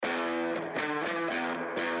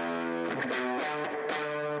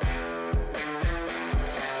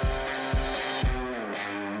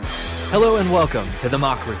Hello and welcome to the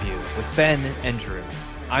Mock Review with Ben and Drew.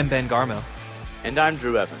 I'm Ben Garmo. And I'm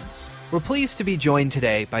Drew Evans. We're pleased to be joined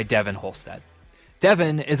today by Devon Holstad.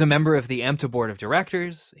 Devon is a member of the AMTA Board of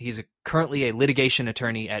Directors. He's currently a litigation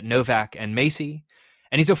attorney at Novak and Macy,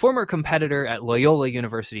 and he's a former competitor at Loyola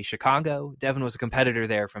University Chicago. Devon was a competitor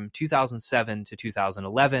there from 2007 to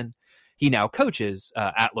 2011. He now coaches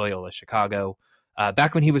at Loyola Chicago.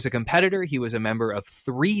 Back when he was a competitor, he was a member of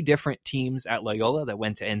 3 different teams at Loyola that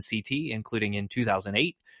went to NCT, including in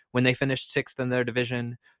 2008 when they finished 6th in their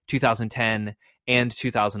division, 2010, and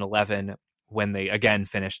 2011 when they again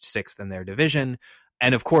finished 6th in their division.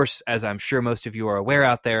 And of course, as I'm sure most of you are aware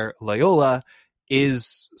out there, Loyola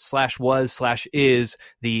is/was/is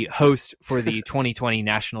the host for the 2020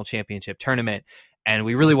 National Championship Tournament. And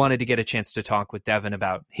we really wanted to get a chance to talk with Devon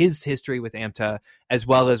about his history with AMTA, as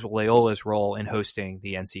well as Loyola's role in hosting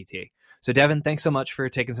the NCT. So Devon, thanks so much for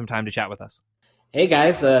taking some time to chat with us. Hey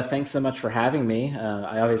guys, thanks so much for having me.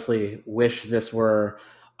 I obviously wish this were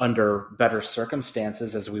under better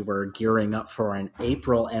circumstances as we were gearing up for an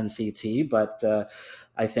April NCT, but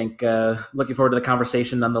I think looking forward to the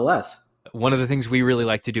conversation nonetheless. One of the things we really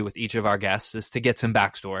like to do with each of our guests is to get some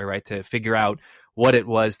backstory, right? To figure out what it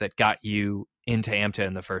was that got you into AMTA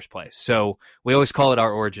in the first place. So we always call it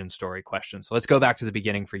our origin story question. So let's go back to the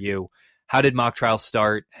beginning for you. How did mock trial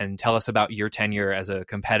start? And tell us about your tenure as a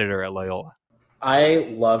competitor at Loyola.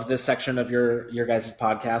 I love this section of your guys'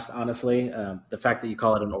 podcast, honestly. The fact that you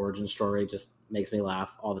call it an origin story just makes me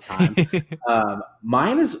laugh all the time.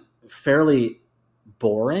 Mine is fairly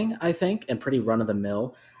boring, I think, and pretty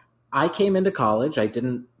run-of-the-mill. I came into college. I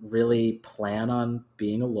didn't really plan on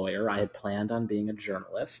being a lawyer. I had planned on being a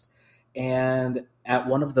journalist. And at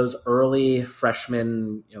one of those early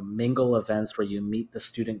freshman mingle events where you meet the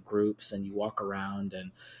student groups and you walk around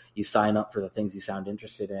and you sign up for the things you sound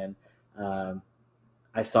interested in,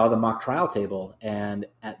 I saw the mock trial table. And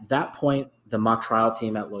at that point, the mock trial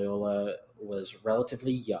team at Loyola was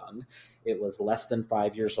relatively young. It was less than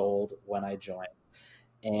 5 years old when I joined.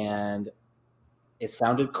 And it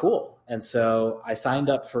sounded cool. And so I signed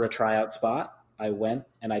up for a tryout spot. I went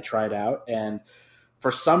and I tried out. And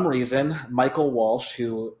for some reason, Michael Walsh,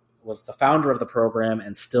 who was the founder of the program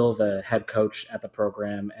and still the head coach at the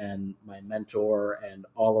program and my mentor and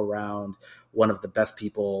all around one of the best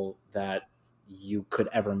people that you could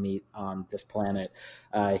ever meet on this planet,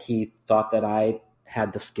 he thought that I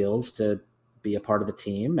had the skills to be a part of the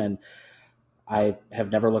team. And I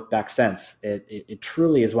have never looked back since. It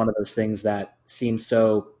truly is one of those things that seems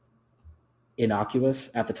so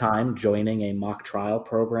innocuous at the time, joining a mock trial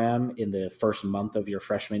program in the first month of your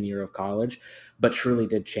freshman year of college, but truly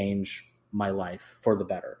did change my life for the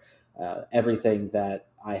better. Everything that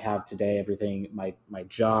I have today, everything, my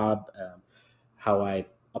job, how I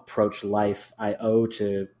approach life, I owe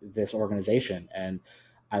to this organization. And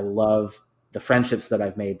I love the friendships that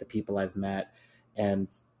I've made, the people I've met, and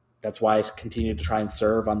that's why I continue to try and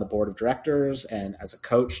serve on the board of directors and as a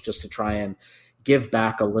coach, just to try and give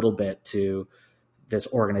back a little bit to this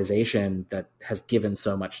organization that has given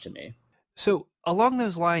so much to me. So along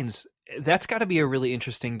those lines, that's got to be a really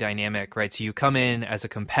interesting dynamic, right? So you come in as a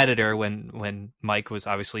competitor when Mike was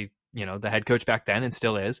obviously, the head coach back then and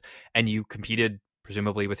still is, and you competed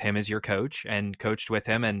presumably with him as your coach and coached with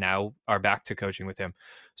him and now are back to coaching with him.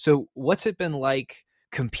 So what's it been like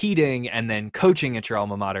competing and then coaching at your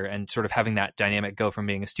alma mater and sort of having that dynamic go from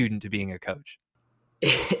being a student to being a coach?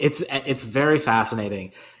 It's very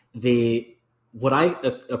fascinating. What I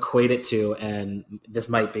equate it to, and this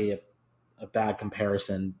might be a bad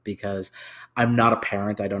comparison because I'm not a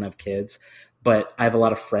parent, I don't have kids, but I have a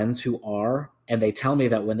lot of friends who are, and they tell me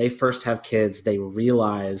that when they first have kids, they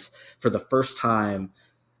realize for the first time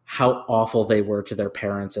how awful they were to their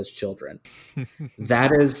parents as children.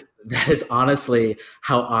 That is honestly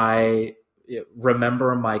how I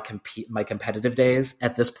remember my competitive days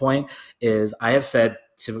at this point. Is I have said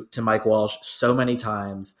to Mike Walsh so many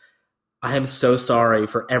times, I am so sorry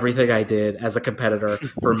for everything I did as a competitor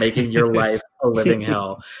for making your life a living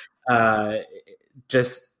hell.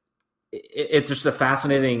 It's just a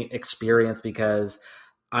fascinating experience because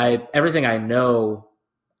everything I know,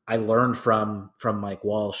 I learned from Mike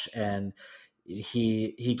Walsh, and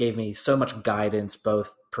he gave me so much guidance,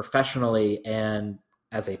 both professionally and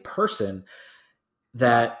as a person,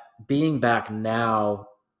 that being back now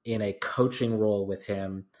in a coaching role with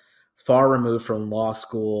him, far removed from law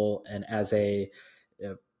school and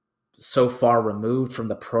so far removed from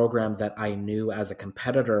the program that I knew as a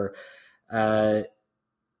competitor,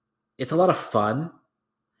 it's a lot of fun,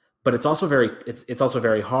 but it's also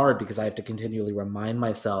very hard because I have to continually remind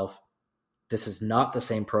myself this is not the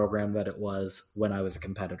same program that it was when I was a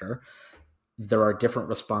competitor. There are different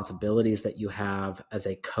responsibilities that you have as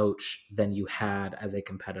a coach than you had as a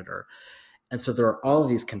competitor. And so there are all of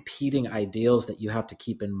these competing ideals that you have to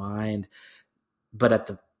keep in mind. But at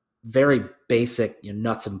the very basic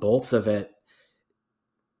nuts and bolts of it,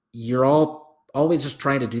 you're all always just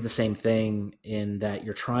trying to do the same thing, in that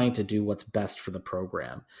you're trying to do what's best for the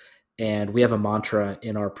program. And we have a mantra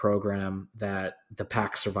in our program that the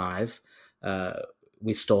pack survives.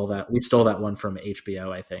 We stole that one from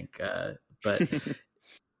HBO, I think. But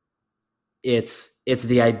it's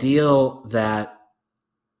the ideal that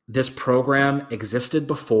this program existed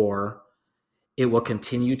before, it will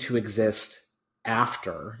continue to exist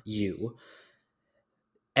after you.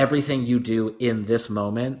 Everything you do in this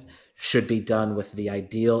moment should be done with the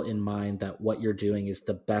ideal in mind that what you're doing is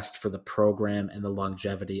the best for the program and the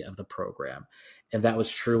longevity of the program. And that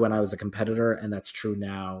was true when I was a competitor, and that's true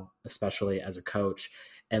now, especially as a coach.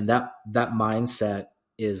 And that mindset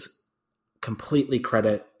is completely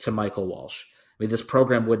credit to Michael Walsh. I mean, this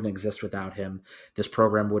program wouldn't exist without him. This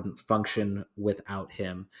program wouldn't function without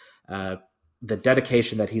him. The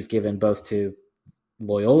dedication that he's given both to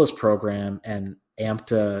Loyola's program and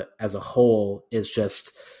AMTA as a whole is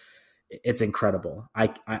just, it's incredible.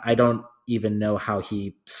 I don't even know how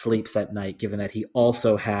he sleeps at night, given that he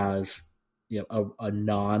also has a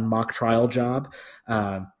non-mock trial job.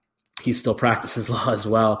 He still practices law as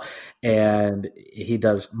well, and he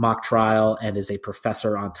does mock trial and is a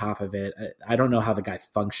professor on top of it. I don't know how the guy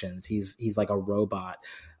functions. He's like a robot.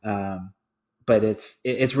 But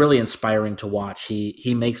it's really inspiring to watch.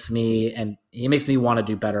 He makes me want to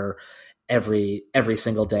do better every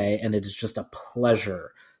single day, and it is just a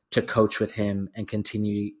pleasure to coach with him and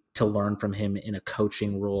continue to learn from him in a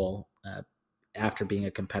coaching role after being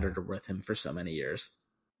a competitor with him for so many years.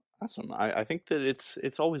 Awesome. I think that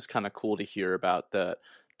it's always kind of cool to hear about that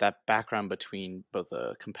background between both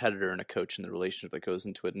a competitor and a coach and the relationship that goes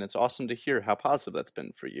into it. And it's awesome to hear how positive that's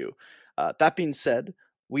been for you. That being said,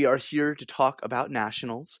 we are here to talk about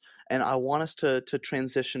nationals, and I want us to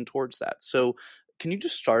transition towards that. So can you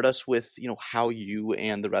just start us with, how you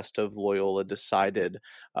and the rest of Loyola decided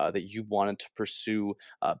that you wanted to pursue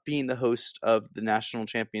being the host of the national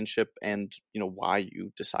championship, and, why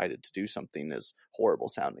you decided to do something as horrible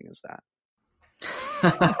sounding as that?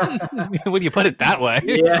 When you put it that way.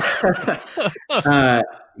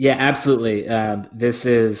 Yeah, absolutely. This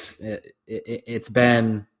is, it's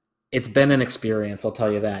been an experience, I'll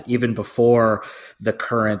tell you that, even before the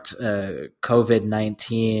current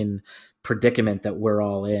COVID-19 predicament that we're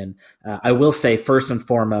all in. I will say first and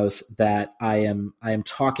foremost that I am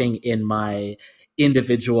talking in my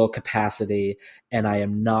individual capacity, and I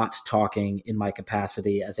am not talking in my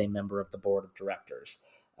capacity as a member of the board of directors.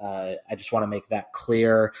 I just want to make that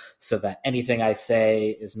clear so that anything I say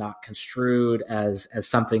is not construed as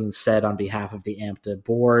something said on behalf of the AMTA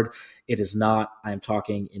board. It is not. I'm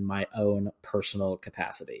talking in my own personal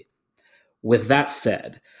capacity. With that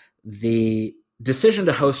said, the decision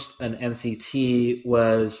to host an NCT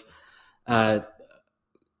was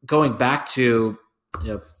going back to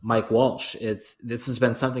Mike Walsh. This has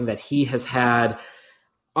been something that he has had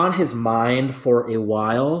on his mind for a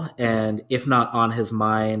while, and if not on his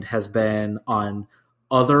mind, has been on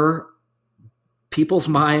other people's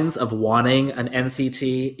minds of wanting an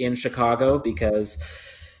NCT in Chicago, because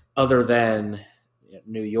other than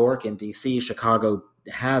New York and DC, Chicago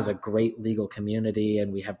has a great legal community,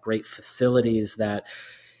 and we have great facilities that,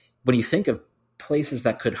 when you think of places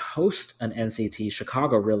that could host an NCT,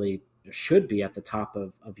 Chicago really should be at the top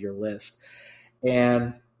of your list.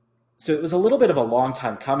 And so it was a little bit of a long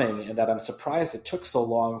time coming, and that I'm surprised it took so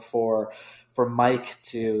long for Mike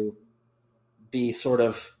to be sort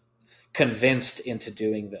of convinced into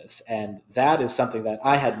doing this. And that is something that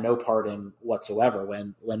I had no part in whatsoever.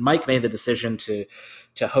 When Mike made the decision to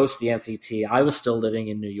host the NCT, I was still living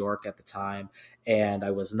in New York at the time, and I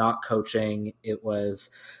was not coaching. It was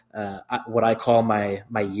what I call my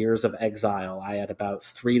years of exile. I had about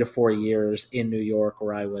 3 to 4 years in New York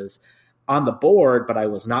where I was on the board, but I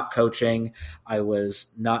was not coaching. I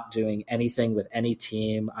was not doing anything with any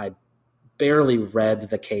team. I barely read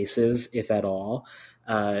the cases, if at all.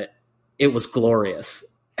 It was glorious.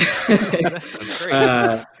 That's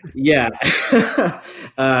great. Yeah.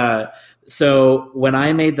 So when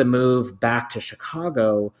I made the move back to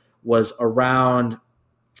Chicago was around,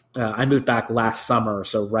 I moved back last summer.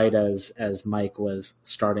 So right as Mike was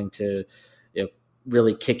starting to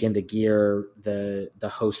really kick into gear the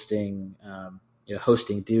hosting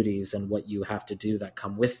hosting duties and what you have to do that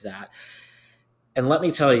come with that. And let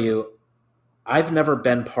me tell you, I've never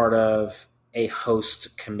been part of a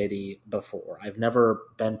host committee before. I've never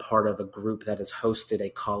been part of a group that has hosted a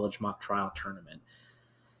college mock trial tournament.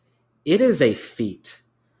 It is a feat.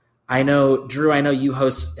 I know, Drew, I know you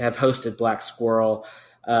have hosted Black Squirrel.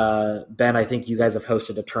 Ben, I think you guys have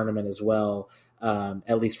hosted a tournament as well,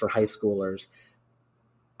 at least for high schoolers.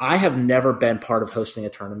 I have never been part of hosting a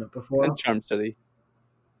tournament before. Charm City.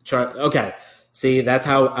 Okay. See, that's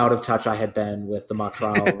how out of touch I had been with the mock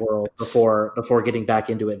trial world before getting back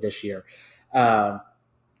into it this year.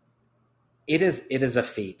 It is a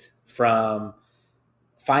feat, from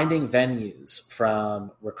finding venues,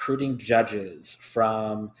 from recruiting judges,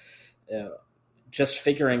 from just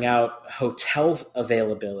figuring out hotels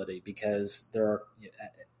availability, because there are,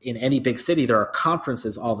 in any big city, there are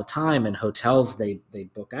conferences all the time, and hotels they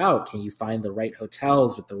book out. Can you find the right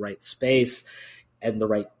hotels with the right space and the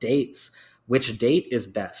right dates? Which date is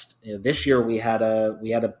best? This year we had a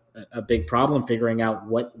big problem figuring out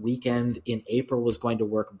what weekend in April was going to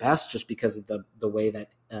work best, just because of the way that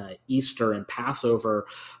Easter and Passover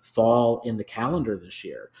fall in the calendar this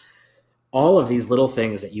year. All of these little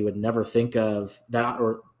things that you would never think of, that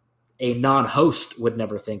or a non-host would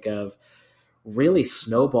never think of, really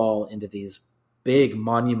snowball into these big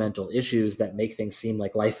monumental issues that make things seem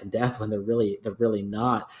like life and death when they're really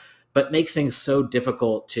not, but make things so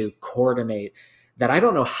difficult to coordinate that I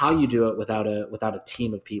don't know how you do it without a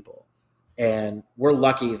team of people. And we're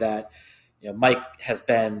lucky that Mike has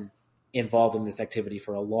been involved in this activity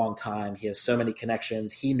for a long time. He has so many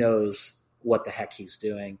connections. He knows what the heck he's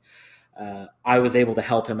doing. I was able to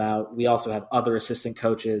help him out. We also have other assistant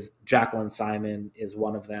coaches. Jacqueline Simon is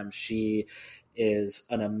one of them. She is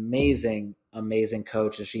an amazing, amazing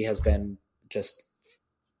coach, and she has been just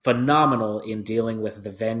phenomenal in dealing with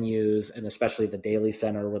the venues, and especially the Daily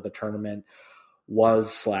Center where the tournament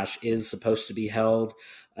was/is supposed to be held.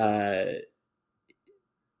 You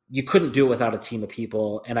couldn't do it without a team of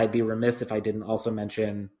people, and I'd be remiss if I didn't also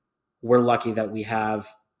mention we're lucky that we have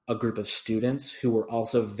a group of students who were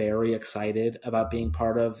also very excited about being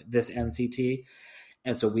part of this NCT.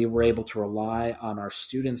 And so we were able to rely on our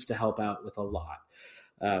students to help out with a lot.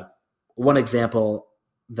 One example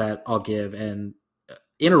that I'll give, and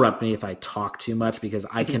interrupt me if I talk too much, because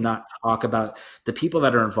I cannot talk about the people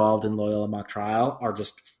that are involved in Loyola Mock Trial are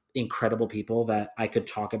just incredible people that I could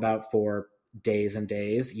talk about for days and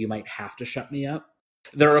days. You might have to shut me up.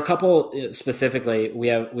 There are a couple specifically. We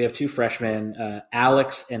have two freshmen,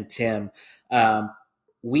 Alex and Tim.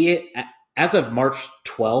 We, as of March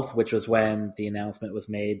 12th, which was when the announcement was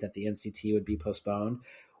made that the NCT would be postponed,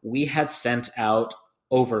 we had sent out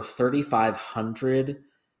over 3,500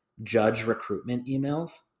 judge recruitment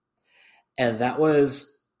emails. And that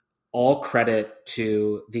was all credit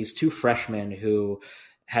to these two freshmen who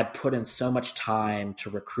had put in so much time to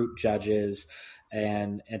recruit judges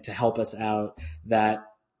and to help us out, that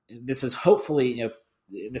this is hopefully,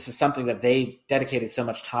 this is something that they dedicated so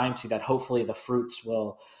much time to that hopefully the fruits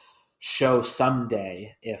will show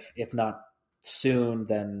someday, if not soon,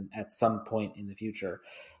 then at some point in the future.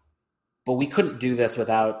 But we couldn't do this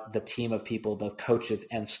without the team of people, both coaches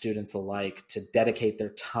and students alike, to dedicate their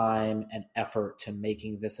time and effort to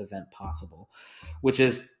making this event possible, which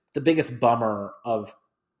is the biggest bummer of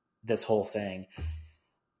this whole thing.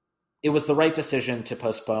 It was the right decision to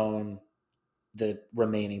postpone the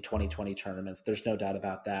remaining 2020 tournaments. There's no doubt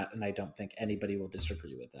about that, and I don't think anybody will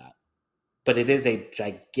disagree with that. But it is a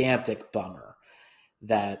gigantic bummer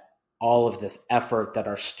that all of this effort that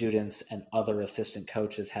our students and other assistant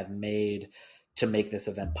coaches have made to make this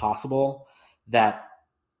event possible, that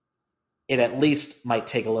it at least might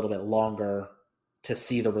take a little bit longer to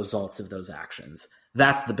see the results of those actions.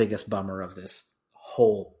 That's the biggest bummer of this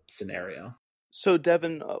whole scenario. So,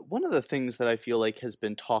 Devon, one of the things that I feel like has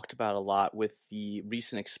been talked about a lot with the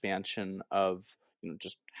recent expansion of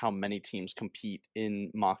just how many teams compete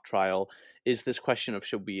in mock trial is this question of,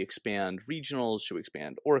 should we expand regionals, should we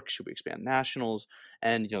expand orcs, should we expand nationals?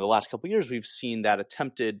 And the last couple of years we've seen that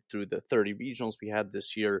attempted through the 30 regionals we had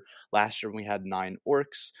this year. Last year we had 9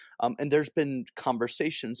 orcs, and there's been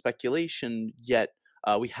conversation, speculation, yet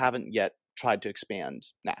we haven't yet tried to expand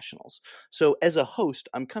nationals. So as a host,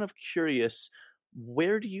 I'm kind of curious,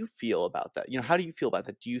 where do you feel about that? How do you feel about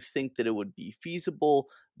that? Do you think that it would be feasible,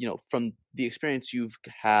 from the experience you've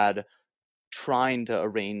had trying to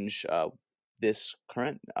arrange this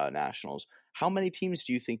current nationals? How many teams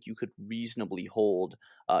do you think you could reasonably hold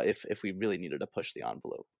if we really needed to push the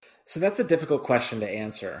envelope? So that's a difficult question to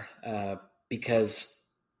answer because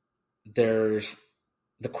there's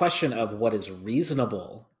the question of what is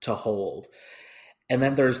reasonable to hold. And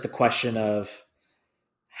then there's the question of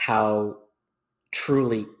how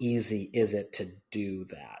truly easy is it to do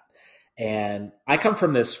that. And I come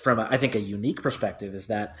from this from, I think, a unique perspective, is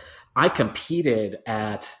that I competed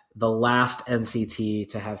at the last NCT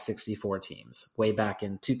to have 64 teams way back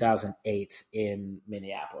in 2008 in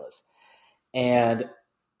Minneapolis. And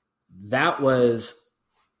that was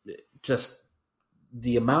just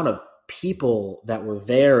the amount of people that were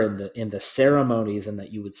there in the ceremonies and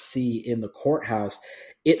that you would see in the courthouse.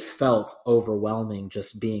 It felt overwhelming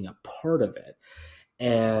just being a part of it.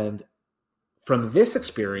 And from this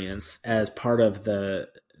experience as part of the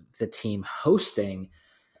team hosting,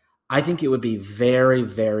 I think it would be very,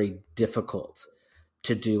 very difficult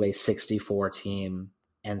to do a 64 team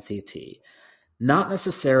NCT. Not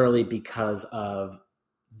necessarily because of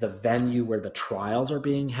the venue where the trials are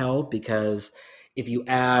being held, because if you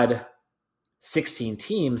add 16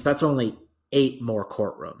 teams, that's only 8 more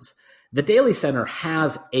courtrooms. The Daily Center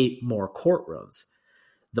has 8 more courtrooms.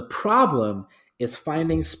 The problem is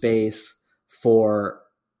finding space for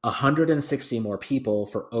 160 more people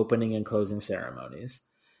for opening and closing ceremonies,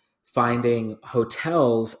 finding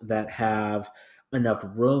hotels that have enough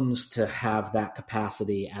rooms to have that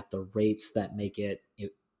capacity at the rates that make it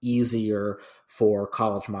easier for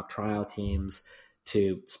college mock trial teams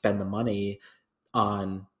to spend the money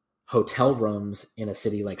on hotel rooms in a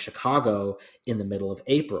city like Chicago in the middle of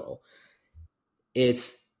April.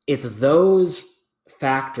 It's those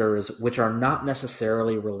factors which are not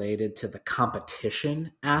necessarily related to the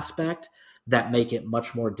competition aspect that make it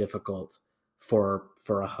much more difficult for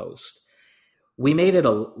a host. We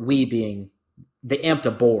being the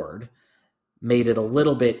AMTA board, made it a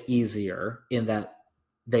little bit easier in that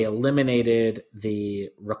they eliminated the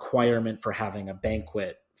requirement for having a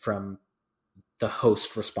banquet from the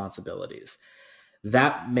host responsibilities.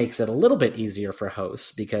 That makes it a little bit easier for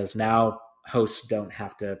hosts, because now hosts don't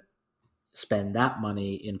have to spend that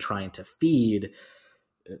money in trying to feed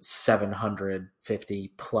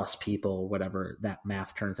 750 plus people, whatever that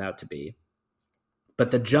math turns out to be.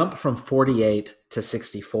 But the jump from 48 to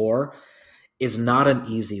 64 is not an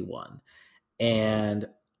easy one. And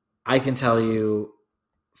I can tell you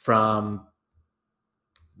from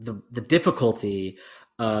the difficulty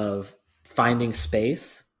of finding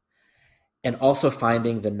space and also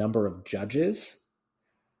finding the number of judges,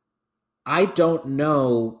 I don't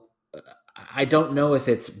know if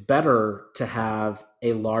it's better to have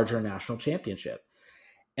a larger national championship.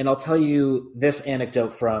 And I'll tell you this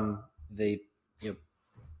anecdote from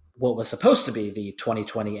what was supposed to be the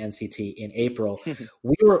 2020 NCT in April.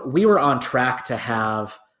 We were on track to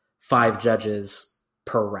have 5 judges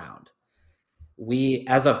per round.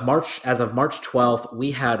 As of March 12th,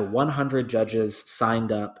 we had 100 judges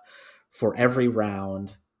signed up for every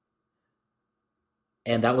round.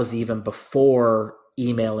 And that was even before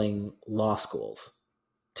emailing law schools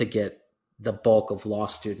to get the bulk of law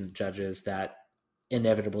student judges that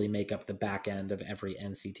inevitably make up the back end of every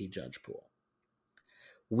NCT judge pool.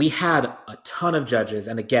 We had a ton of judges.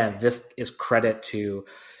 And again, this is credit to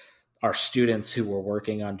our students who were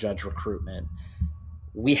working on judge recruitment.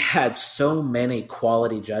 We had so many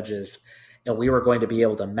quality judges, and we were going to be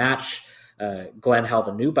able to match Glenn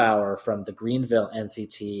Helva Neubauer from the Greenville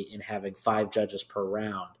NCT in having 5 judges per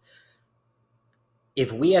round.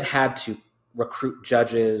 If we had to recruit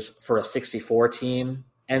judges for a 64 team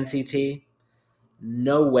NCT,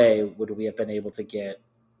 no way would we have been able to get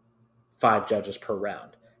 5 judges per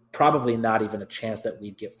round. Probably not even a chance that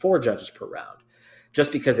we'd get 4 judges per round,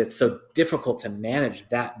 just because it's so difficult to manage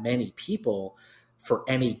that many people for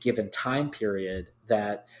any given time period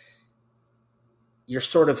that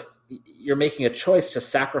you're making a choice to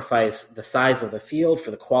sacrifice the size of the field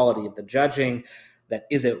for the quality of the judging. That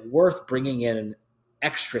is it worth bringing in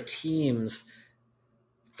extra teams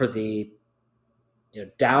for the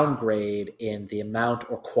downgrade in the amount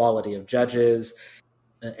or quality of judges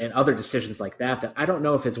and other decisions like that I don't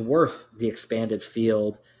know if it's worth the expanded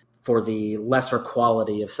field for the lesser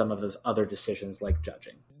quality of some of those other decisions like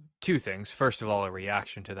judging. 2 things. First of all, a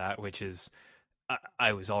reaction to that, which is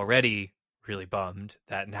I was already really bummed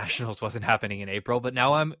that Nationals wasn't happening in April, but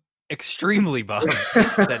now I'm extremely bummed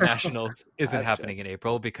that Nationals isn't happening in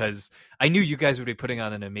April, because I knew you guys would be putting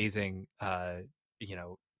on an amazing,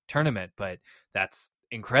 tournament, but that's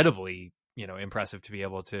incredibly, impressive to be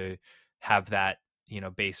able to have that,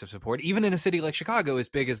 base of support, even in a city like Chicago, as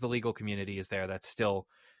big as the legal community is there. That's still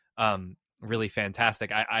really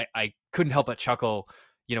fantastic. I couldn't help but chuckle.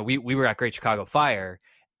 We were at Great Chicago Fire,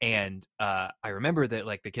 and I remember that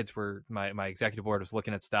like the kids were, my executive board was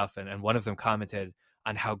looking at stuff, and one of them commented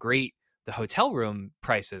on how great the hotel room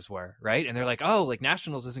prices were, right? And they're like, oh, like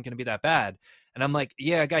Nationals isn't going to be that bad. And I'm like,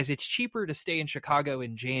 yeah, guys, it's cheaper to stay in Chicago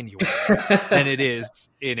in January than it is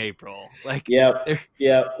in April. Like, yeah.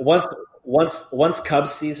 once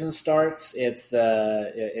Cubs season starts, it's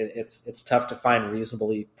tough to find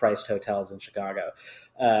reasonably priced hotels in Chicago,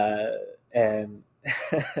 and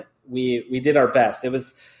we did our best. It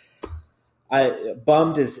was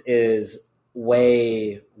bummed is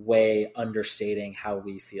way understating how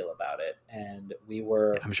we feel about it, and we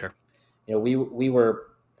were. I'm sure.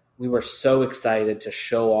 We were so excited to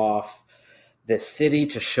show off this city,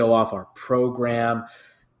 to show off our program,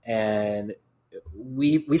 and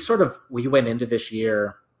we went into this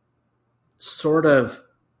year sort of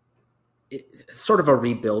a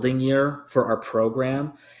rebuilding year for our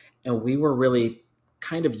program, and we were really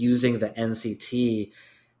kind of using the NCT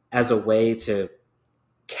as a way to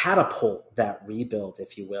catapult that rebuild,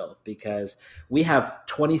 if you will, because we have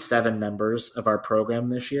 27 members of our program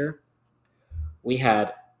this year. We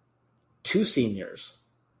had 2 seniors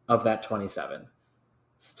of that 27,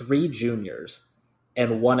 3 juniors,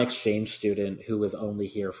 and 1 exchange student who was only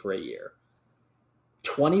here for a year.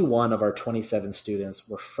 21 of our 27 students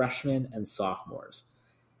were freshmen and sophomores.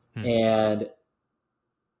 And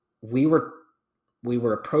we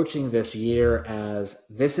were approaching this year as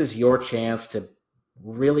this is your chance to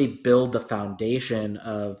really build the foundation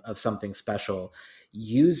of something special,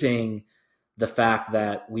 using the fact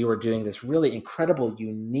that we were doing this really incredible,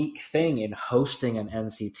 unique thing in hosting an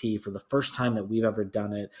NCT for the first time that we've ever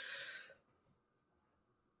done it.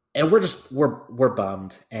 And we're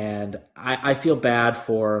bummed. And I feel bad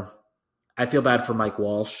for Mike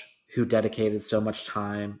Walsh, who dedicated so much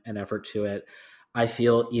time and effort to it. I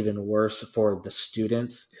feel even worse for the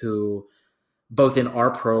students who, both in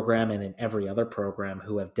our program and in every other program,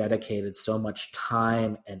 who have dedicated so much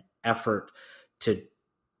time and effort to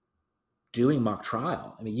doing mock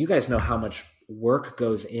trial. I mean, you guys know how much work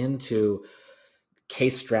goes into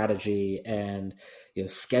case strategy and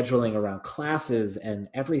scheduling around classes and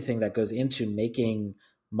everything that goes into making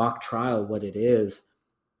mock trial what it is.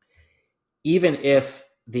 Even if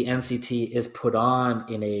the NCT is put on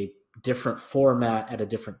in a different format at a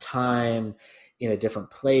different time, in a different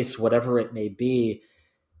place, whatever it may be,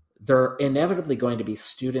 there are inevitably going to be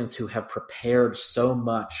students who have prepared so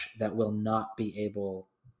much that will not be able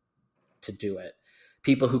to do it.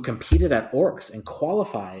 People who competed at Orcs and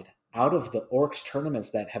qualified out of the Orcs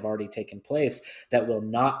tournaments that have already taken place that will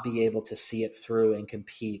not be able to see it through and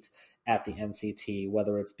compete at the NCT,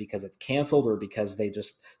 whether it's because it's canceled or because they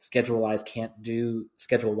just schedule-wise can't do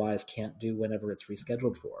whenever it's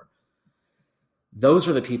rescheduled for. Those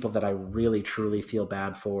are the people that I really, truly feel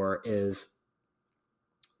bad for, is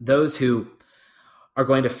those who are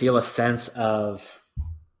going to feel a sense of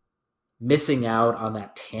missing out on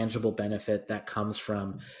that tangible benefit that comes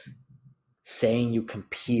from saying you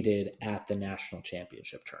competed at the national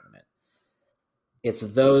championship tournament. It's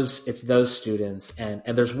those students, and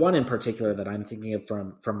there's one in particular that I'm thinking of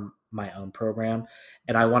from my own program,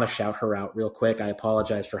 and I want to shout her out real quick. I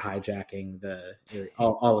apologize for hijacking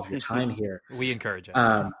all of your time here. We encourage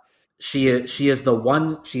it. She is the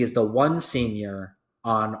one senior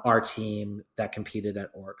on our team that competed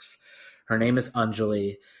at Orcs. Her name is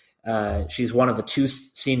Anjali. She's one of the 2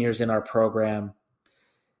 seniors in our program.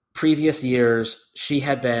 Previous years, she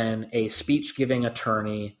had been a speech-giving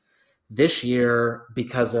attorney. This year,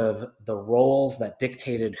 because of the roles that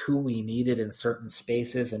dictated who we needed in certain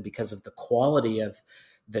spaces and because of the quality of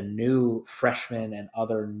the new freshmen and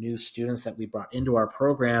other new students that we brought into our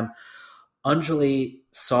program, Anjali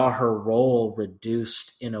saw her role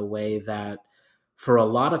reduced in a way that for a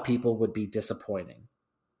lot of people would be disappointing.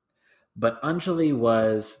 But Anjali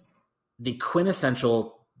was the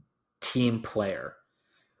quintessential team player.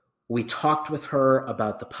 We talked with her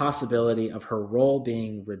about the possibility of her role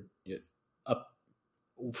being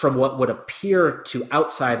from what would appear to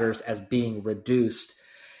outsiders as being reduced,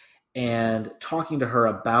 and talking to her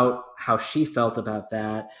about how she felt about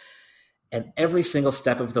that. And every single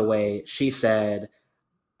step of the way, she said,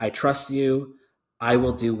 I trust you. I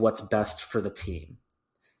will do what's best for the team.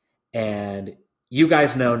 And you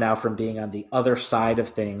guys know now from being on the other side of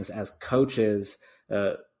things as coaches,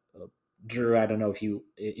 Drew, I don't know if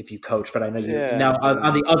you coach, but I know you now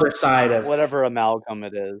on the other side of whatever amalgam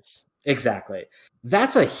it is. Exactly.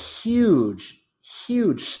 That's a huge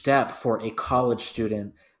step for a college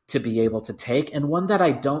student to be able to take, and one that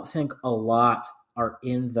I don't think a lot are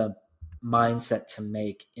in the mindset to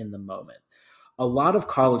make in the moment. A lot of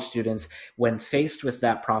college students, when faced with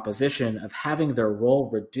that proposition of having their role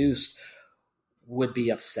reduced, would be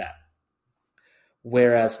upset.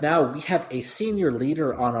 Whereas now we have a senior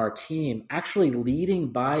leader on our team actually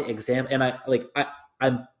leading by example. And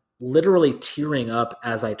I'm literally tearing up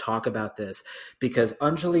as I talk about this, because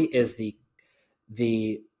Anjali is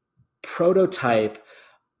the prototype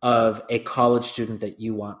of a college student that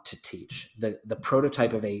you want to teach, the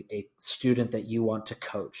prototype of a student that you want to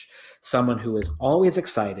coach, someone who is always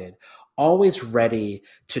excited, always ready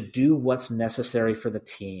to do what's necessary for the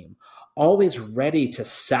team, always ready to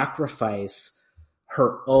sacrifice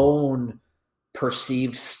her own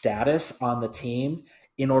perceived status on the team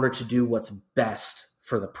in order to do what's best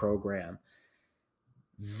for the program.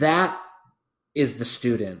 That is the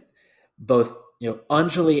student, both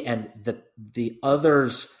Anjali and the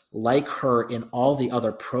others like her in all the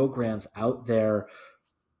other programs out there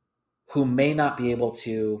who may not be able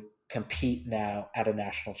to compete now at a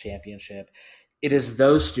national championship. It is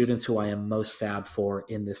those students who I am most sad for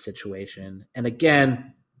in this situation. And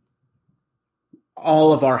again,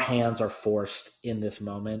 all of our hands are forced in this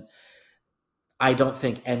moment. I don't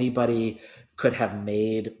think anybody could have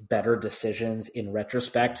made better decisions in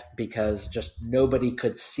retrospect because just nobody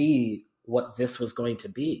could see what this was going to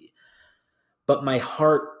be. But my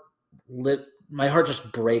heart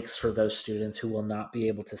just breaks for those students who will not be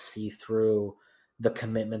able to see through the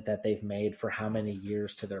commitment that they've made for how many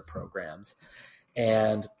years to their programs.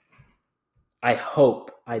 And I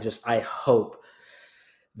hope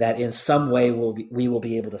that in some way we will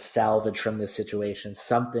be able to salvage from this situation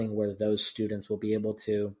something where those students will be able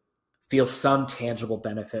to feel some tangible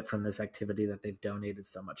benefit from this activity that they've donated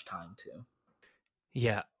so much time to.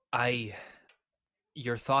 Yeah,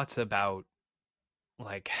 your thoughts about,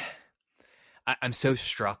 like, I'm so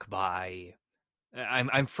struck by,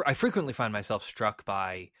 I frequently find myself struck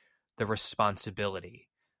by the responsibility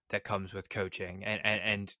that comes with coaching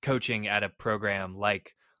and coaching at a program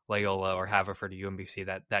like Loyola or Haverford or UMBC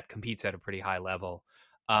that competes at a pretty high level,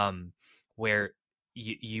 where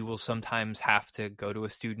you will sometimes have to go to a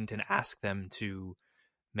student and ask them to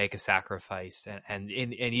make a sacrifice and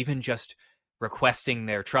even just requesting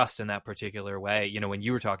their trust in that particular way. When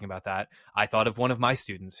you were talking about that, I thought of one of my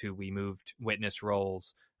students who we moved witness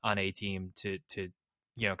roles on a team to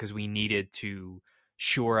because we needed to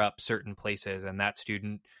shore up certain places, and that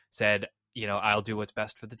student said, I'll do what's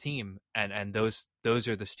best for the team. And those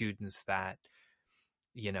are the students that,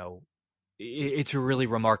 it's a really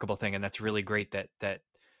remarkable thing. And that's really great that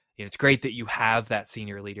it's great that you have that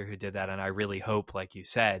senior leader who did that. And I really hope, like you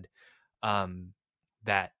said,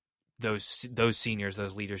 that those seniors,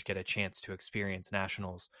 those leaders get a chance to experience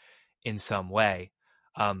nationals in some way.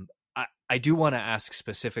 I do want to ask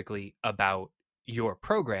specifically about your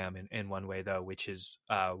program in one way, though, which is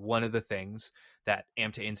one of the things that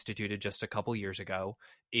AMTA instituted just a couple years ago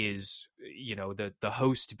is, the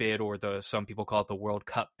host bid, or some people call it the World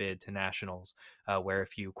Cup bid to nationals, where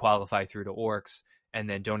if you qualify through to Orcs and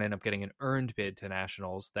then don't end up getting an earned bid to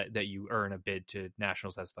nationals, that you earn a bid to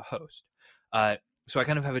nationals as the host. So I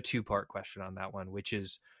kind of have a two-part question on that one, which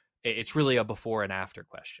is, it's really a before and after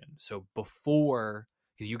question. So before,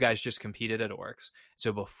 because you guys just competed at Orcs.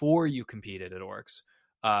 So before you competed at Orcs,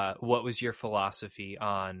 what was your philosophy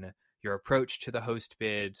on your approach to the host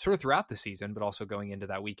bid sort of throughout the season, but also going into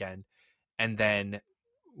that weekend? And then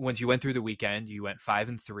once you went through the weekend, you went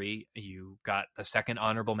 5-3, you got the second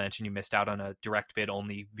honorable mention, you missed out on a direct bid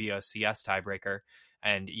only via CS tiebreaker,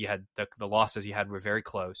 and you had the losses you had were very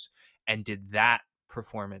close. And did that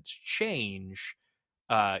performance change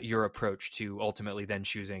your approach to ultimately then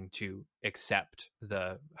choosing to accept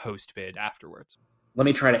the host bid afterwards? Let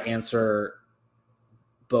me try to answer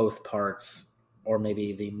both parts, or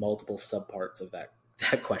maybe the multiple subparts of that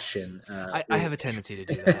question. I have a tendency to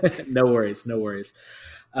do that. No worries.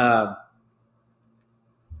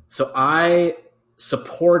 So I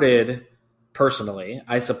supported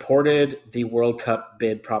the World Cup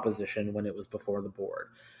bid proposition when it was before the board.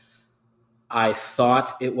 I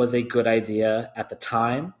thought it was a good idea at the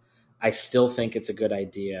time. I still think it's a good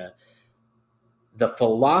idea. The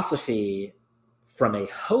philosophy from a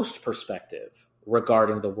host perspective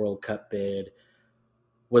regarding the World Cup bid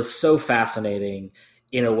was so fascinating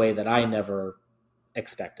in a way that I never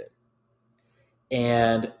expected.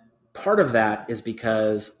 And part of that is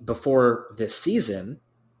because before this season,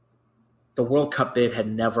 the World Cup bid had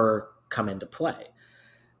never come into play.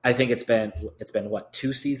 I think it's been what,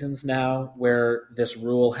 2 seasons now where this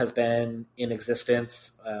rule has been in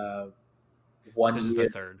existence. This is the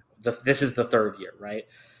third. This is the third year, right?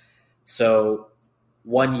 So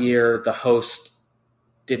 1 year the host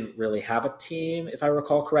didn't really have a team, if I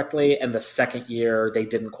recall correctly, and the second year they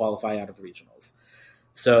didn't qualify out of regionals.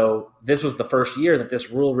 So this was the first year that this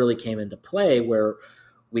rule really came into play, where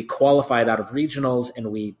we qualified out of regionals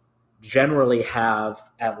and we generally have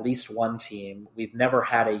at least one team. We've never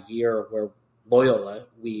had a year where Loyola,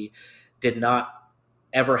 we did not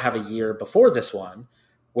ever have a year before this one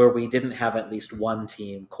where we didn't have at least one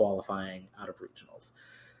team qualifying out of regionals.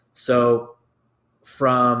 So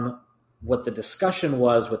from what the discussion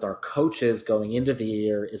was with our coaches going into the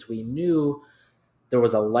year is we knew there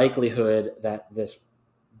was a likelihood that this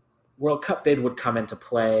World Cup bid would come into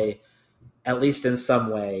play, at least in some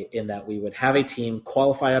way, in that we would have a team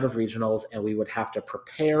qualify out of regionals and we would have to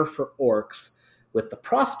prepare for Orcs with the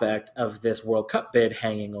prospect of this World Cup bid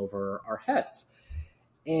hanging over our heads.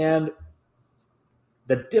 And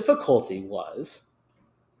the difficulty was,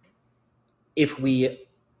 if we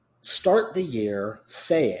start the year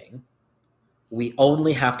saying we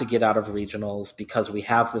only have to get out of regionals because we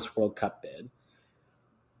have this World Cup bid,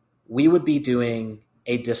 we would be doing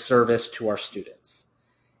a disservice to our students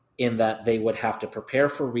in that they would have to prepare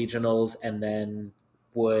for regionals and then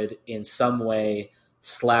would in some way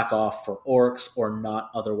slack off for Orcs or not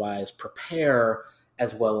otherwise prepare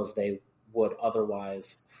as well as they would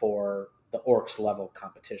otherwise for the Orcs level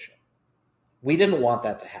competition. We didn't want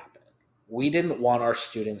that to happen. We didn't want our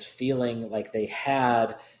students feeling like they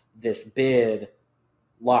had this bid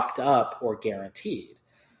locked up or guaranteed.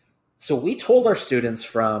 So we told our students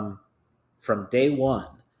from day one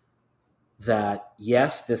that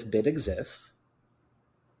yes, this bid exists,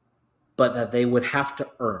 but that they would have to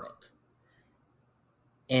earn it.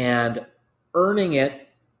 And earning it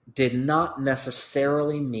did not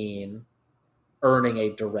necessarily mean earning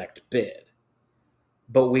a direct bid.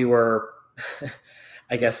 But we were,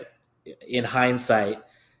 I guess, in hindsight,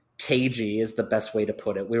 cagey is the best way to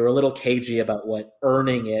put it. We were a little cagey about what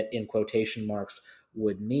earning it, in quotation marks,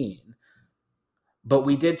 would mean. But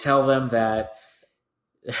we did tell them that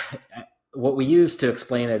what we used to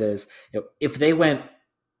explain it is, if they went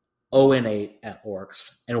 0-8 at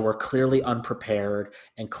Orcs and were clearly unprepared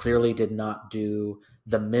and clearly did not do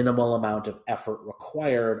the minimal amount of effort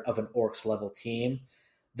required of an Orcs level team,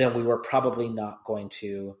 then we were probably not going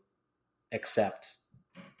to accept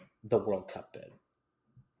the World Cup bid.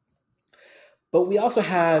 But we also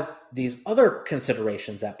had these other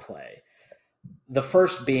considerations at play. The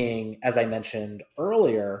first being, as I mentioned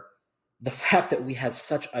earlier, the fact that we had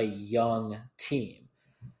such a young team.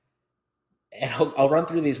 And I'll run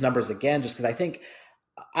through these numbers again just because I think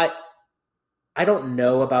I don't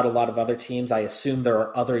know about a lot of other teams. I assume there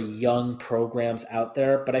are other young programs out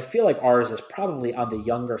there, but I feel like ours is probably on the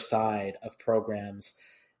younger side of programs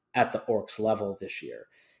at the Orcs level this year.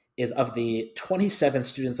 Is of the 27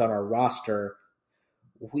 students on our roster,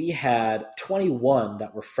 we had 21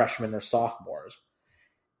 that were freshmen or sophomores.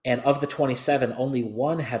 And of the 27, only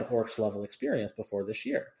one had Orcs level experience before this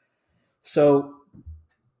year. So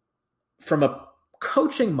from a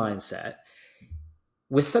coaching mindset,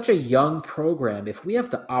 with such a young program, if we have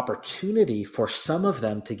the opportunity for some of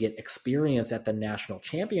them to get experience at the national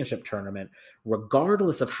championship tournament,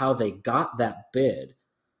 regardless of how they got that bid,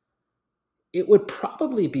 it would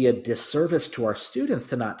probably be a disservice to our students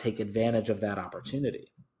to not take advantage of that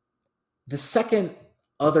opportunity. The second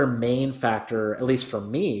other main factor, at least for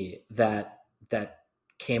me, that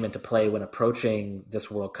came into play when approaching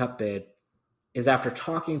this World Cup bid is after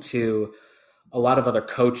talking to a lot of other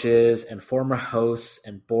coaches and former hosts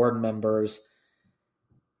and board members,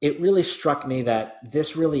 it really struck me that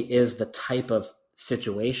this really is the type of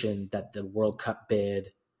situation that the World Cup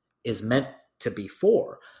bid is meant to be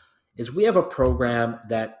for. Is we have a program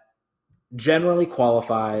that generally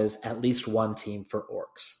qualifies at least one team for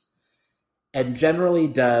Orcs and generally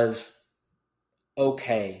does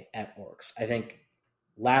okay at Orcs. I think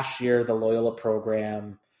last year the Loyola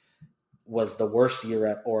program was the worst year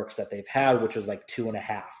at Orcs that they've had, which was like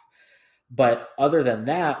 2.5. But other than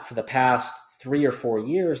that, for the past 3 or 4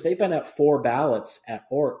 years, they've been at 4 ballots at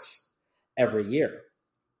Orcs every year.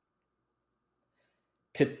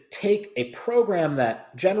 To take a program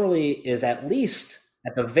that generally is at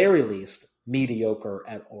the very least, mediocre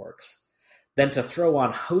at Orcs, then to throw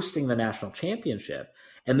on hosting the national championship.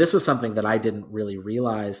 And this was something that I didn't really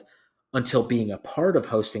realize until being a part of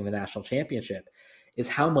hosting the national championship, is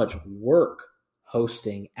how much work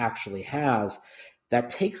hosting actually has that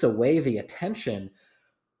takes away the attention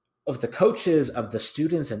of the coaches, of the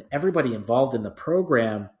students, and everybody involved in the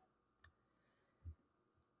program.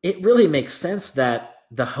 It really makes sense that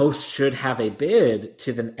the host should have a bid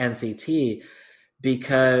to the NCT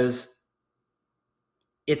because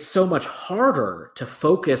it's so much harder to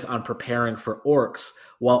focus on preparing for Orcs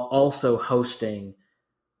while also hosting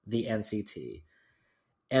the NCT.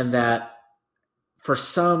 And that for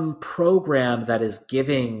some program that is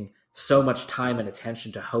giving so much time and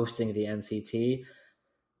attention to hosting the NCT,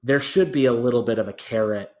 there should be a little bit of a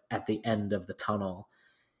carrot at the end of the tunnel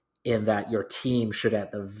in that your team should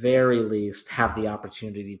at the very least have the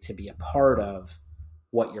opportunity to be a part of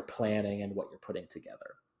what you're planning and what you're putting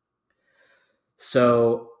together.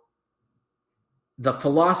 So the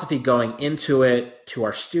philosophy going into it to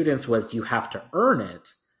our students was you have to earn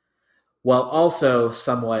it, while also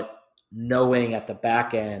somewhat knowing at the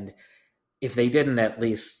back end, if they didn't at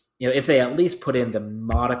least, if they at least put in the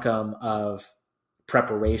modicum of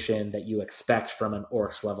preparation that you expect from an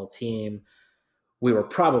Orcs level team, we were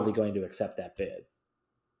probably going to accept that bid.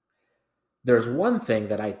 There's one thing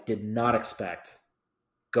that I did not expect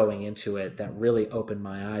going into it that really opened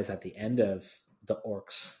my eyes at the end of the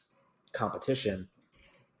Orcs competition,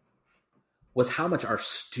 was how much our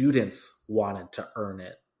students wanted to earn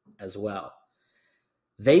it as well.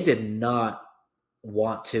 They did not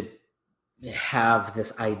want to have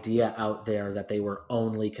this idea out there that they were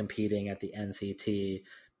only competing at the NCT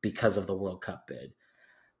because of the World Cup bid.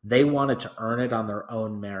 They wanted to earn it on their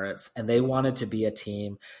own merits, and they wanted to be a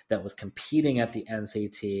team that was competing at the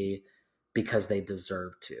NCT because they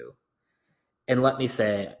deserved to. And let me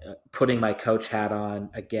say, putting my coach hat on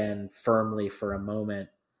again firmly for a moment,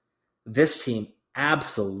 this team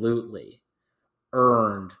absolutely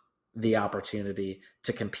earned the opportunity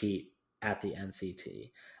to compete at the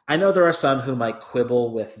NCT. I know there are some who might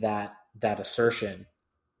quibble with that assertion,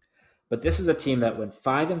 but this is a team that went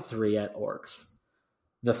 5-3 at Orcs.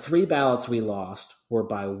 The 3 ballots we lost were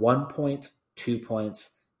by 1 point, 2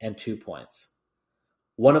 points, and 2 points.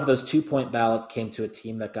 One of those 2-point ballots came to a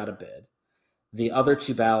team that got a bid. The other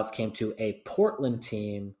 2 ballots came to a Portland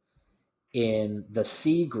team in the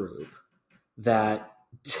C group that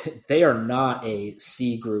they are not a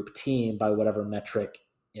C group team by whatever metric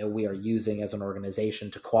we are using as an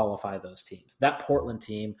organization to qualify those teams. That Portland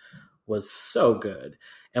team was so good,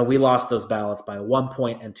 and we lost those ballots by 1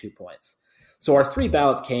 point and 2 points. So our 3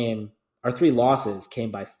 losses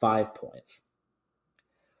came by 5 points.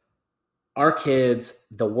 Our kids,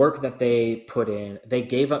 the work that they put in, they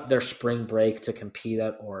gave up their spring break to compete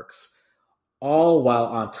at Orcs, all while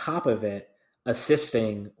on top of it,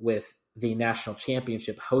 assisting with the national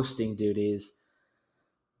championship hosting duties.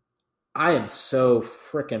 I am so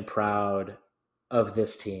freaking proud of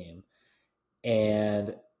this team.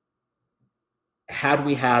 And had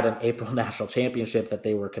we had an April national championship that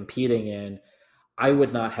they were competing in, I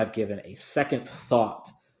would not have given a second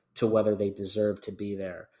thought to whether they deserved to be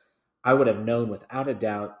there. I would have known without a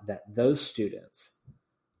doubt that those students,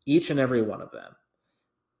 each and every one of them,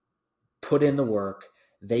 put in the work.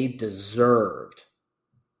 They deserved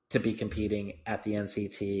to be competing at the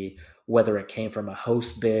NCT, whether it came from a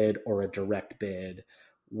host bid or a direct bid,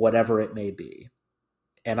 whatever it may be.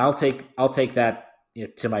 And I'll take that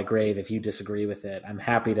to my grave if you disagree with it. I'm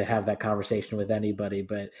happy to have that conversation with anybody,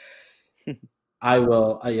 but I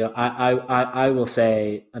will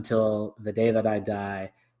say until the day that I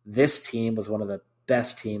die, this team was one of the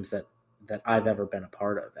best teams that I've ever been a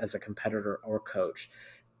part of as a competitor or coach.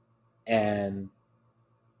 And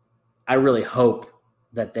I really hope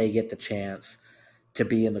that they get the chance to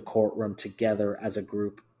be in the courtroom together as a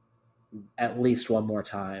group at least one more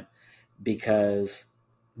time, because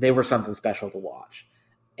they were something special to watch.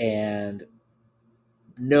 And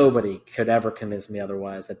nobody could ever convince me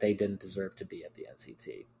otherwise that they didn't deserve to be at the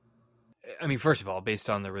NCT. I mean, first of all, based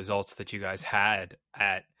on the results that you guys had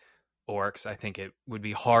at Orcs, I think it would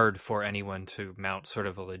be hard for anyone to mount sort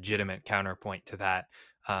of a legitimate counterpoint to that.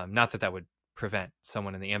 Not that would prevent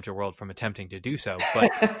someone in the amateur world from attempting to do so,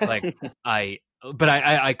 but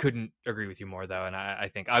I couldn't agree with you more though. And I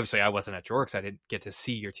think obviously I wasn't at your Orcs. I didn't get to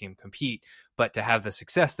see your team compete, but to have the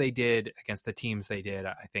success they did against the teams they did,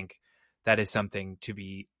 I think that is something to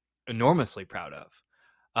be enormously proud of.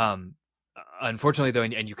 Unfortunately, though,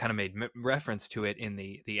 and you kind of made reference to it in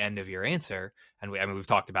the end of your answer, and we've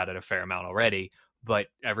talked about it a fair amount already, but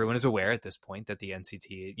everyone is aware at this point that the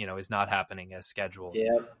NCT, is not happening as scheduled.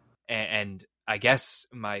 Yeah. And I guess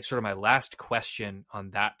my last question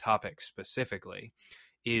on that topic specifically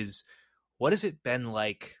is, what has it been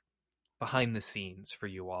like behind the scenes for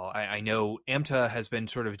you all? I know AMTA has been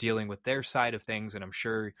sort of dealing with their side of things, and I'm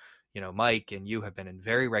sure, Mike and you have been in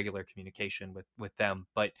very regular communication with them,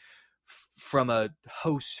 but from a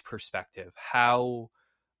host perspective, how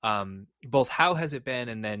has it been,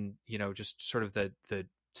 and then just sort of the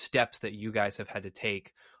steps that you guys have had to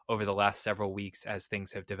take over the last several weeks as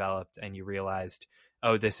things have developed and you realized,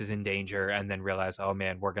 oh, this is in danger, and then realize, oh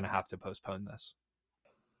man, we're going to have to postpone this?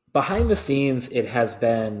 Behind the scenes, it has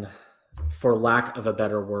been, for lack of a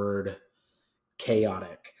better word,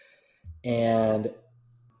 chaotic. And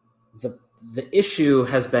the issue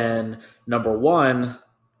has been, number one,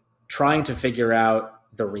 trying to figure out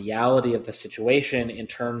the reality of the situation in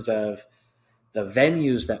terms of the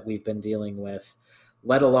venues that we've been dealing with,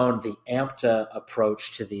 let alone the AMTA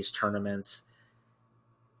approach to these tournaments.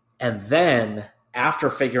 And then after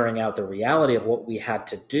figuring out the reality of what we had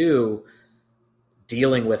to do,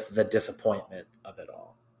 dealing with the disappointment of it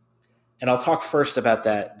all. And I'll talk first about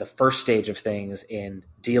that. The first stage of things in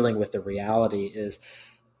dealing with the reality is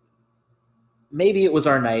maybe it was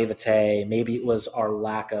our naivete, maybe it was our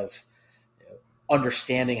lack of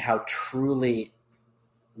understanding how truly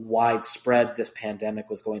widespread this pandemic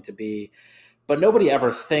was going to be. But nobody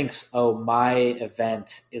ever thinks, oh, my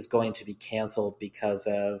event is going to be canceled because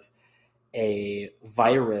of a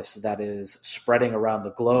virus that is spreading around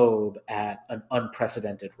the globe at an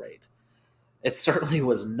unprecedented rate. It certainly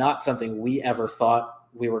was not something we ever thought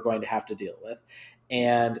we were going to have to deal with.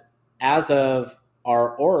 And as of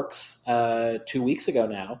our orcs 2 weeks ago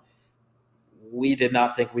now, we did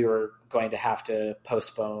not think we were going to have to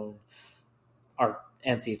postpone our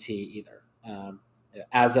NCT either.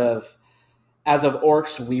 As of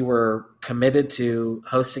orcs, we were committed to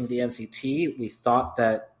hosting the NCT. We thought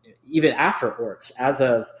that even after orcs, as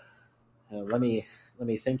of let me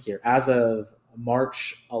think here, as of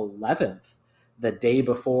March 11th, the day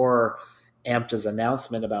before AMTA's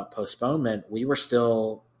announcement about postponement, we were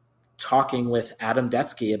still talking with Adam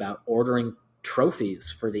Detsky about ordering trophies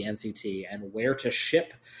for the NCT and where to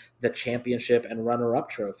ship the championship and runner-up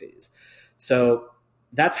trophies. So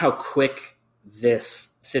that's how quick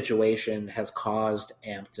this situation has caused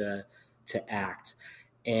AMTA to act.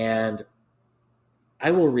 And I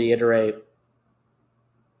will reiterate,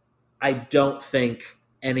 I don't think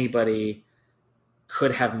anybody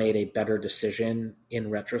could have made a better decision in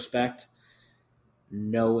retrospect.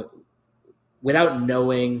 Without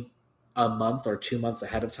knowing a month or 2 months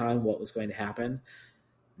ahead of time what was going to happen,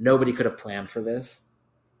 nobody could have planned for this.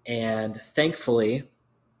 And thankfully,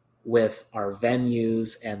 with our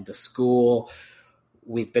venues and the school,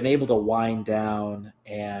 we've been able to wind down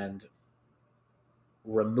and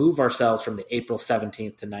remove ourselves from the April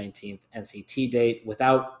 17th to 19th NCT date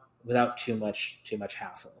without too much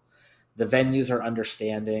hassle. The venues are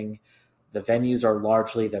understanding. The venues are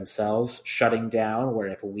largely themselves shutting down, where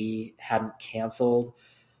if we hadn't canceled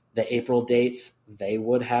the April dates, they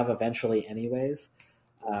would have eventually anyways.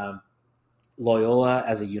 Loyola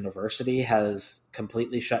as a university has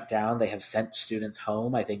completely shut down. They have sent students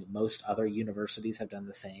home. I think most other universities have done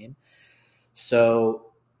the same.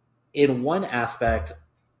 So in one aspect,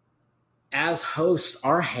 as hosts,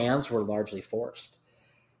 our hands were largely forced.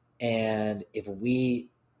 And if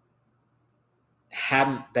we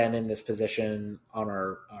hadn't been in this position on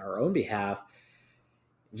our own behalf,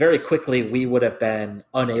 very quickly we would have been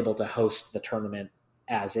unable to host the tournament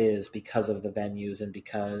as is because of the venues and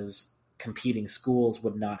because competing schools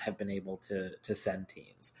would not have been able to send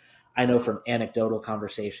teams. I know from anecdotal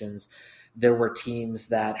conversations, there were teams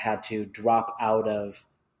that had to drop out of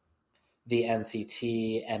the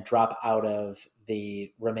NCT and drop out of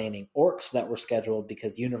the remaining orcs that were scheduled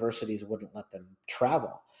because universities wouldn't let them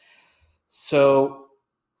travel. So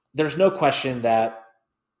there's no question that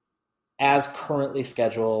as currently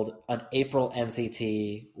scheduled, an April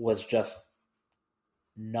NCT was just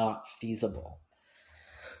not feasible.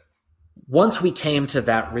 Once we came to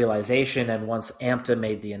that realization and once AMTA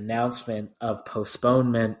made the announcement of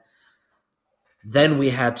postponement, then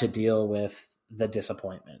we had to deal with the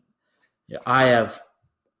disappointment. I have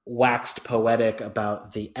waxed poetic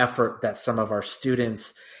about the effort that some of our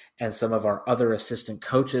students and some of our other assistant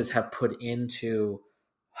coaches have put into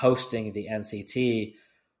hosting the NCT.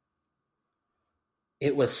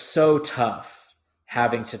 It was so tough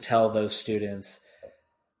having to tell those students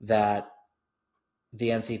that the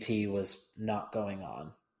NCT was not going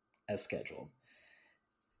on as scheduled.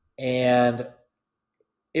 And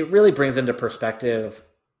it really brings into perspective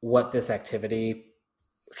what this activity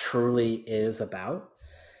truly is about.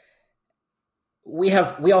 We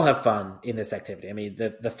all have fun in this activity. I mean,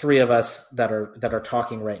 the three of us that are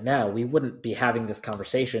talking right now, we wouldn't be having this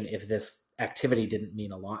conversation if this activity didn't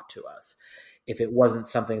mean a lot to us. If it wasn't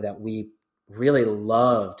something that we really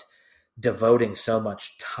loved devoting so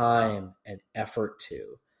much time and effort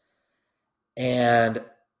to. And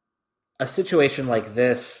a situation like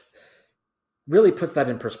this really puts that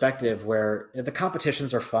in perspective, where the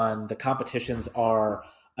competitions are fun. The competitions are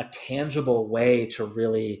a tangible way to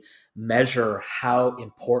really measure how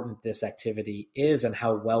important this activity is and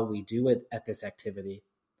how well we do it at this activity.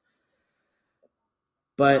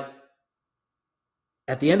 But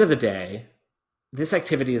at the end of the day, this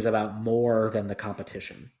activity is about more than the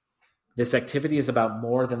competition. This activity is about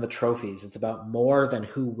more than the trophies. It's about more than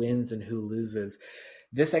who wins and who loses.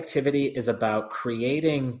 This activity is about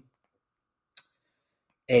creating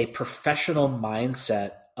a professional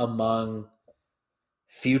mindset among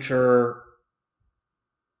future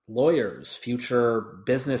lawyers, future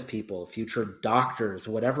business people, future doctors,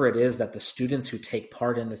 whatever it is that the students who take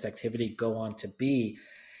part in this activity go on to be,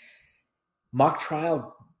 mock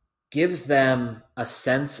trial gives them a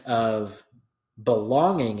sense of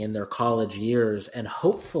belonging in their college years and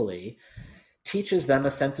hopefully teaches them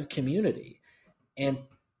a sense of community and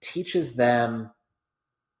teaches them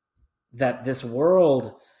that this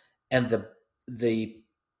world and the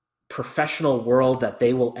professional world that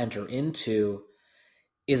they will enter into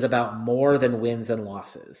is about more than wins and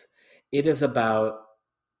losses. It is about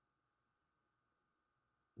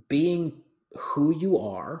being who you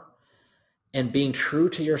are and being true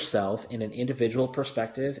to yourself in an individual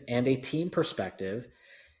perspective and a team perspective,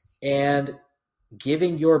 and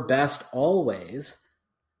giving your best always,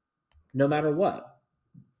 no matter what.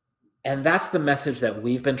 And that's the message that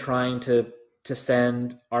we've been trying to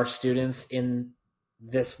send our students in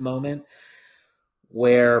this moment,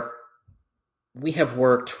 where we have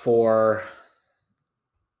worked for,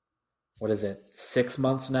 6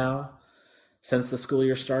 months now since the school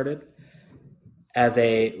year started as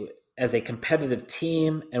a competitive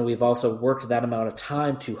team, and we've also worked that amount of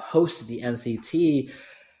time to host the NCT,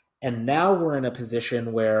 and now we're in a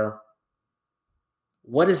position where,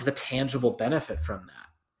 what is the tangible benefit from that?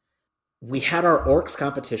 We had our orcs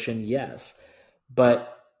competition, yes,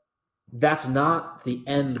 but that's not the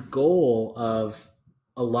end goal of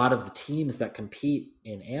a lot of the teams that compete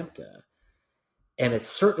in AMTA. And it's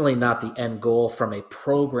certainly not the end goal from a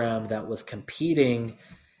program that was competing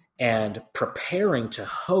and preparing to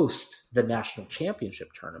host the national championship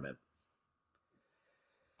tournament.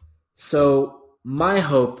 So my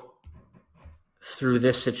hope through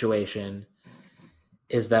this situation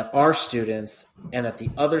is that our students and that the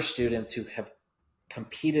other students who have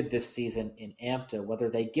competed this season in AMTA, whether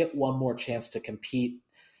they get one more chance to compete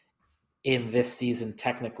in this season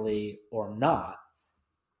technically or not,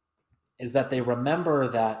 is that they remember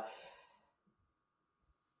that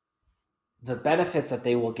the benefits that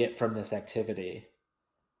they will get from this activity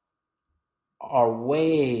are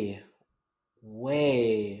way,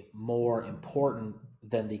 way more important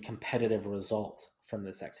than the competitive result from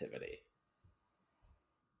this activity.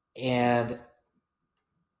 And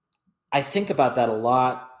I think about that a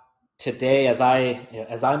lot today as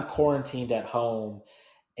I'm quarantined at home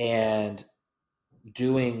and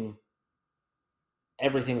doing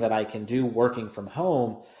everything that I can do working from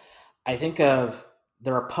home. I think of,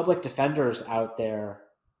 there are public defenders out there,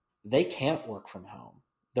 they can't work from home.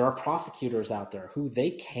 There are prosecutors out there who they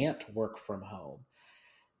can't work from home.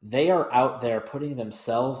 They are out there putting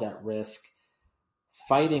themselves at risk,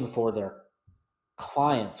 fighting for their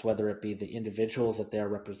clients, whether it be the individuals that they're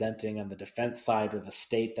representing on the defense side or the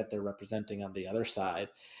state that they're representing on the other side.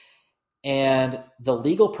 And the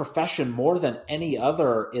legal profession, more than any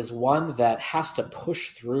other, is one that has to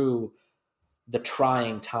push through the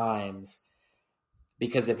trying times,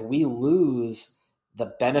 because if we lose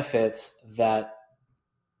the benefits that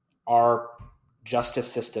our justice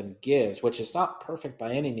system gives, which is not perfect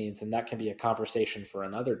by any means, and that can be a conversation for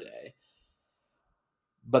another day,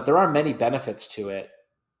 but there are many benefits to it.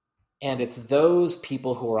 And it's those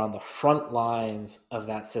people who are on the front lines of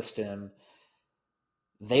that system,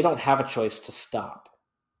 they don't have a choice to stop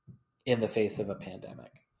in the face of a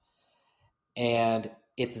pandemic. And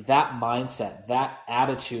it's that mindset, that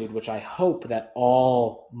attitude, which I hope that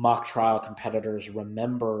all mock trial competitors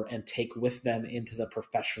remember and take with them into the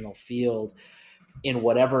professional field in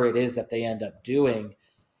whatever it is that they end up doing,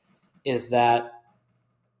 is that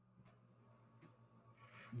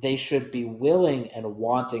they should be willing and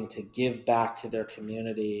wanting to give back to their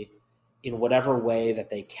community in whatever way that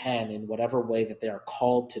they can, in whatever way that they are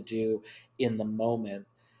called to do in the moment,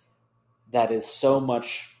 that is so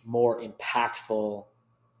much more impactful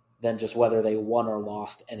than just whether they won or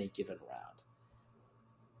lost any given round.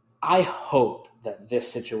 I hope that this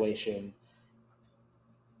situation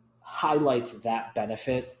highlights that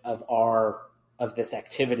benefit of this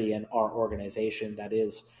activity and our organization that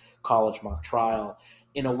is College Mock Trial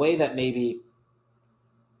in a way that maybe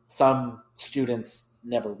some students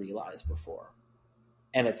never realized before.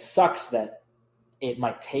 And it sucks that it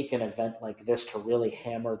might take an event like this to really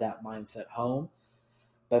hammer that mindset home.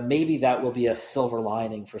 But maybe that will be a silver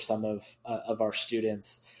lining for some of our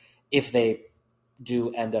students if they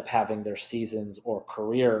do end up having their seasons or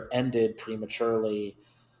career ended prematurely,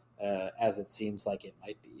 as it seems like it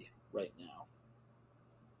might be right now.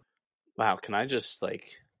 Wow, can I just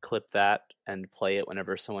clip that and play it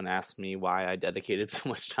whenever someone asks me why I dedicated so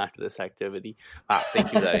much time to this activity?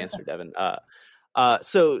 Thank you for that answer, Devon.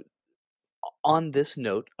 So on this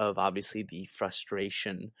note of obviously the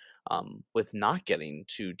frustration with not getting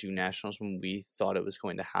to do nationals when we thought it was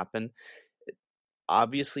going to happen.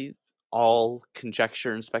 Obviously, all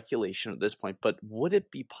conjecture and speculation at this point, but would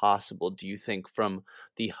it be possible, do you think, from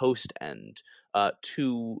the host end,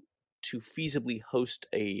 to feasibly host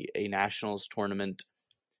a nationals tournament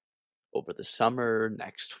over the summer,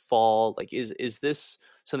 next fall? Like, is this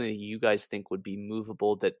something that you guys think would be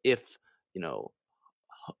movable? That if you know,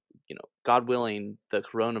 God willing, the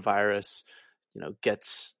coronavirus,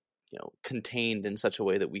 gets contained in such a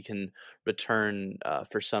way that we can return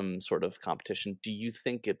for some sort of competition, do you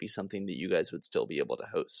think it'd be something that you guys would still be able to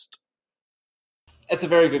host? It's a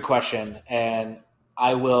very good question, and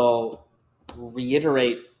I will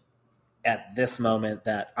reiterate at this moment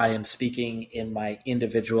that I am speaking in my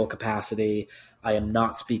individual capacity. I am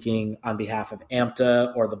not speaking on behalf of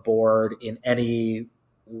AMTA or the board in any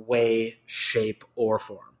way, shape, or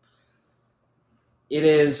form. It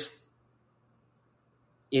is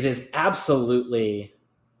absolutely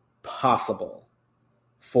possible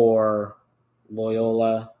for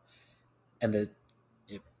Loyola and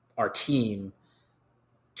our team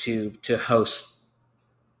to host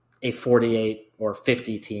a 48 or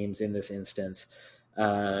 50 teams in this instance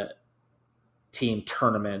team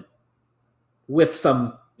tournament with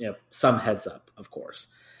some heads up, of course.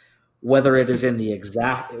 Whether it's in the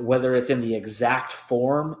exact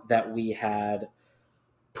form that we had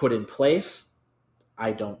put in place,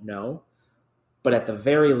 I don't know. But at the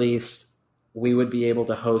very least, we would be able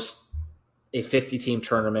to host a 50-team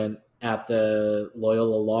tournament at the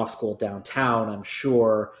Loyola Law School downtown, I'm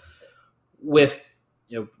sure, with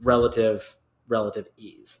relative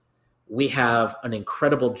ease. We have an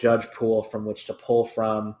incredible judge pool from which to pull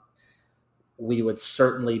from. We would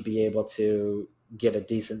certainly be able to get a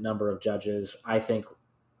decent number of judges. I think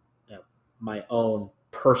my own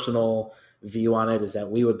personal view on it is that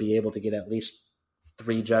we would be able to get at least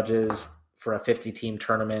 3 judges for a 50-team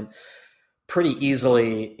tournament pretty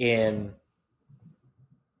easily in,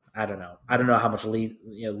 I don't know how much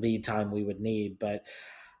lead time we would need, but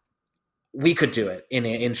we could do it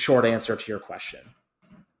in short answer to your question.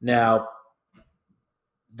 Now,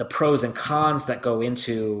 the pros and cons that go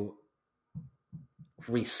into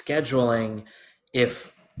rescheduling,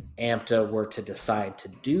 if AMTA were to decide to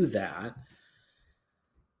do that,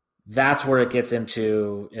 that's where it gets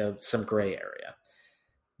into some gray area.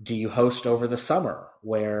 Do you host over the summer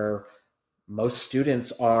where most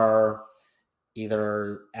students are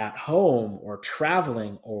either at home or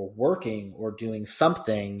traveling or working or doing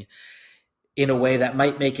something in a way that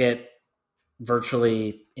might make it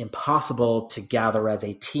virtually impossible to gather as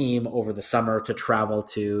a team over the summer to travel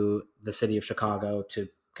to the city of Chicago to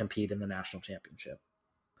compete in the national championship?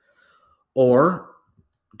 Or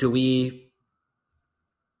do we,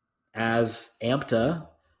 as AMTA,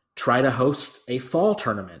 try to host a fall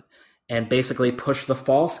tournament and basically push the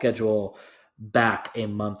fall schedule back a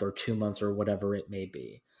month or 2 months or whatever it may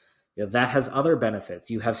be? That has other benefits.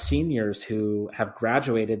 You have seniors who have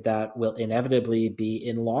graduated that will inevitably be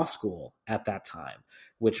in law school at that time,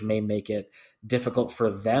 which may make it difficult for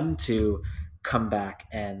them to come back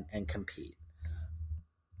and compete.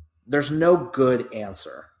 There's no good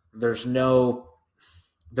answer. There's no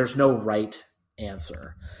right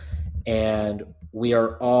answer. And we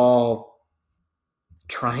are all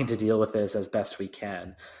trying to deal with this as best we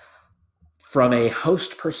can. From a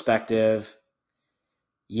host perspective,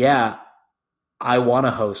 yeah, I want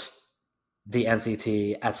to host the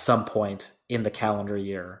NCT at some point in the calendar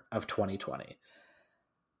year of 2020.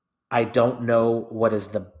 I don't know what is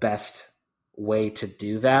the best way to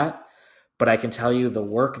do that, but I can tell you the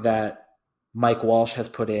work that Mike Walsh has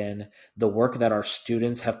put in, the work that our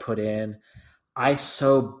students have put in, I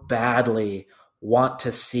so badly want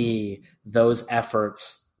to see those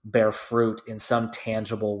efforts bear fruit in some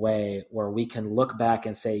tangible way where we can look back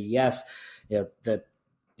and say, yes, the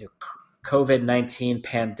COVID-19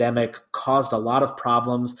 pandemic caused a lot of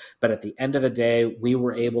problems, but at the end of the day, we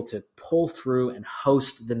were able to pull through and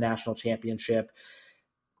host the national championship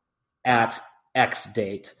at X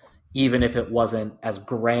date, even if it wasn't as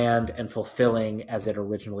grand and fulfilling as it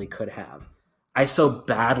originally could have. I so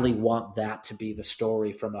badly want that to be the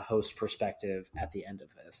story from a host perspective at the end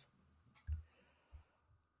of this.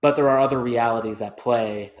 But there are other realities at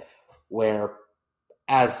play where,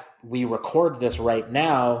 as we record this right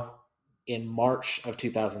now, in March of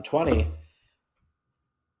 2020,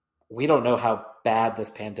 we don't know how bad this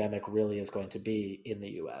pandemic really is going to be in the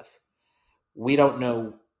US. We don't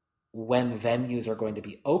know when venues are going to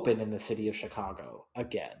be open in the city of Chicago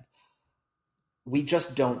again. We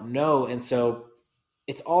just don't know. And so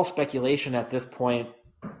it's all speculation at this point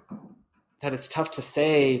that it's tough to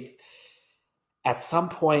say at some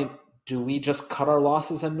point, do we just cut our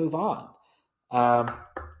losses and move on? I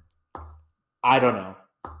don't know.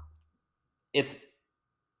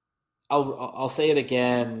 I'll say it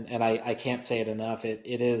again, and I can't say it enough. It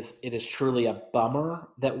is truly a bummer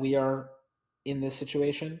that we are in this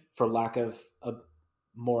situation, for lack of a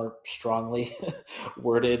more strongly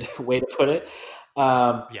worded way to put it.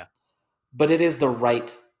 Yeah. But it is the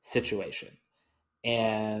right situation,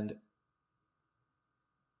 and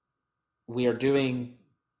we are doing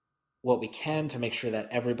what we can to make sure that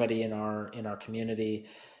everybody in our community,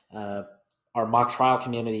 our mock trial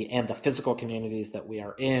community, and the physical communities that we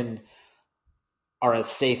are in, are as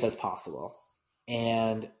safe as possible.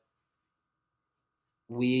 And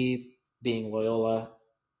we, being Loyola,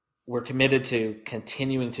 we're committed to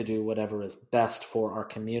continuing to do whatever is best for our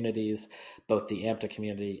communities, both the AMTA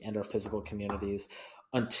community and our physical communities,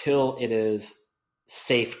 until it is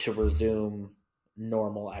safe to resume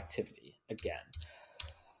normal activity again.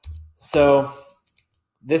 So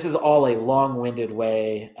this is all a long-winded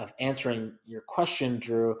way of answering your question,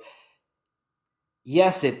 Drew.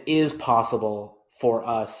 Yes, it is possible for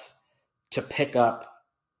us to pick up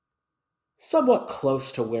somewhat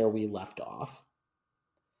close to where we left off.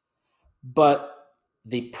 But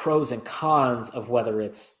the pros and cons of whether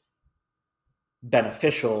it's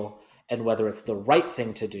beneficial and whether it's the right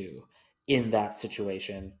thing to do in that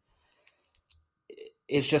situation,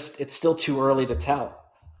 it's still too early to tell.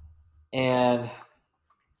 And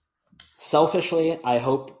selfishly, I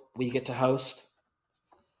hope we get to host,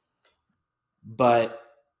 but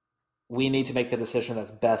we need to make the decision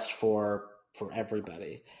that's best for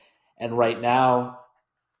everybody. And right now,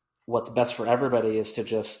 what's best for everybody is to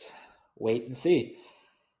just wait and see.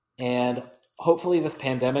 And hopefully this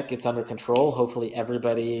pandemic gets under control. Hopefully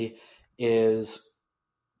everybody is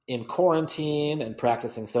in quarantine and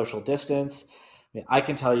practicing social distance. I mean, I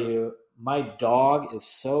can tell you, my dog is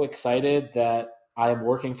so excited that I'm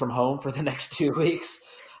working from home for the next 2 weeks.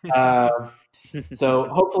 So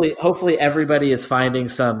hopefully everybody is finding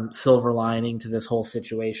some silver lining to this whole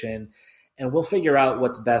situation, and we'll figure out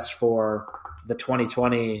what's best for the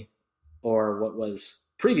 2020, or what was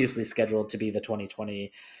previously scheduled to be the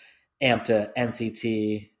 2020 AMTA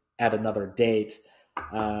NCT at another date.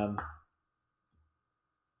 But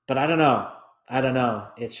I don't know.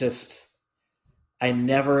 It's just, I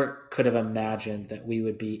never could have imagined that we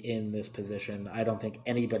would be in this position. I don't think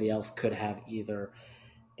anybody else could have either.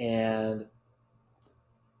 And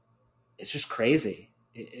it's just crazy.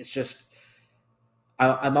 It's just,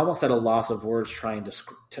 I'm almost at a loss of words trying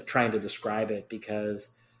to describe it,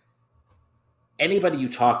 because anybody you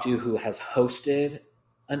talk to who has hosted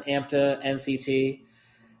an AMTA NCT,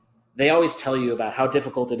 they always tell you about how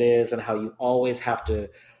difficult it is and how you always have to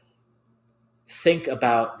think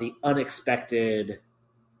about the unexpected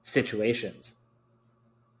situations.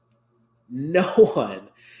 No one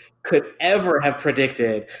could ever have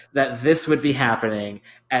predicted that this would be happening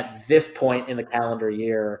at this point in the calendar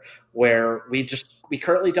year, where we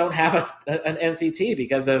currently don't have an NCT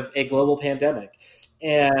because of a global pandemic.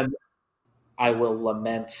 And I will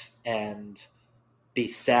lament and be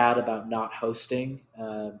sad about not hosting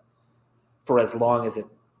for as long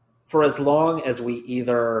as we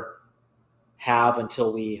either have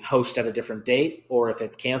until we host at a different date, or if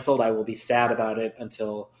it's canceled, I will be sad about it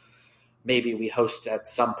until maybe we host at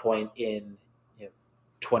some point in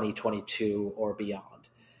 2022 or beyond.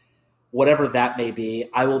 Whatever that may be,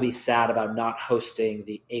 I will be sad about not hosting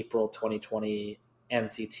the April 2020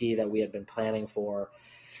 NCT that we had been planning for,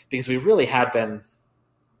 because we really had been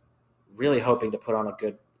really hoping to put on a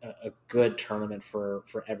good tournament for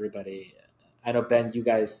everybody. I know, Ben, you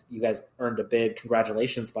guys earned a bid.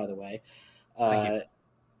 Congratulations, by the way.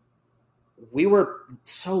 We were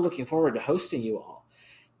so looking forward to hosting you all,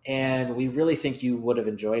 and we really think you would have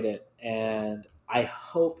enjoyed it. And I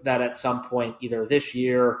hope that at some point, either this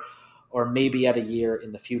year or maybe at a year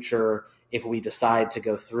in the future, if we decide to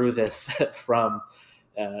go through this from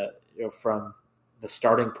the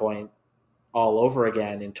starting point all over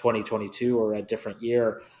again in 2022 or a different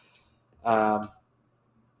year, I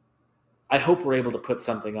hope we're able to put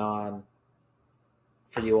something on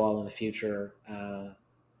for you all in the future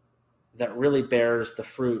that really bears the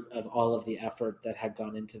fruit of all of the effort that had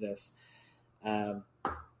gone into this. I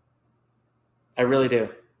really do.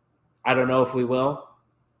 I don't know if we will.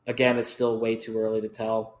 Again, it's still way too early to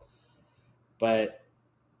tell, but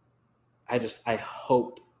I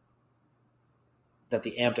hope that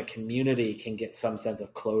the AMTA community can get some sense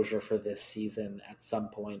of closure for this season at some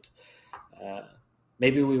point.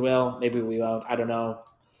 Maybe we will, maybe we won't. I don't know,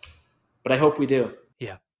 but I hope we do.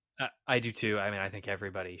 Yeah, I do too. I mean, I think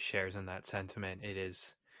everybody shares in that sentiment. It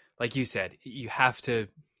is, like you said, you have to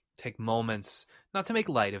take moments, not to make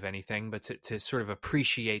light of anything, but to sort of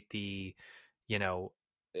appreciate the,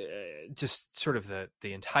 just sort of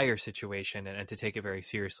the entire situation, and to take it very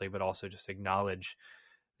seriously, but also just acknowledge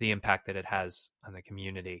the impact that it has on the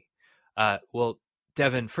community. Well,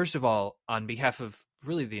 Devon, first of all, on behalf of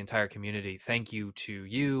really the entire community, thank you to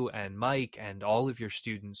you and Mike and all of your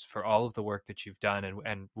students for all of the work that you've done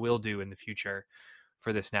and will do in the future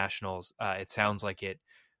for this Nationals. It sounds like it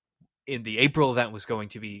in the April event was going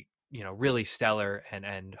to be, really stellar,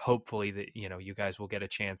 and hopefully that, you guys will get a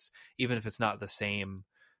chance, even if it's not the same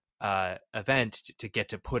event, to get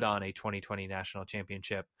to put on a 2020 national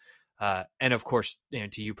championship. And of course,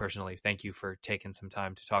 to you personally, thank you for taking some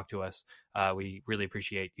time to talk to us. We really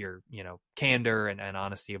appreciate your, candor and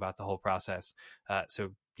honesty about the whole process.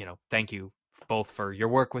 So, thank you both for your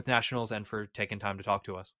work with Nationals and for taking time to talk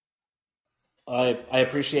to us. I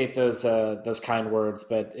appreciate those kind words,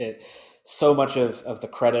 but so much of the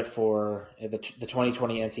credit for the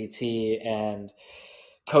 2020 NCT and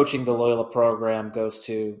coaching the Loyola program goes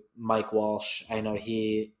to Mike Walsh. I know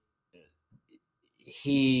he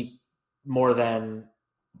more than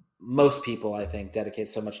most people, I think,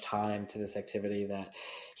 dedicates so much time to this activity that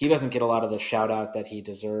he doesn't get a lot of the shout out that he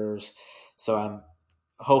deserves. So I'm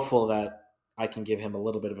hopeful that I can give him a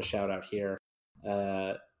little bit of a shout out here.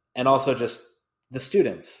 And also just the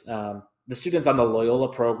students on the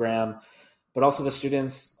Loyola program, but also the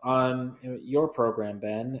students on your program,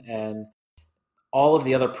 Ben, and all of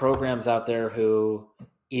the other programs out there who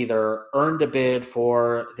either earned a bid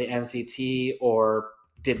for the NCT or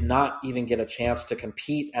did not even get a chance to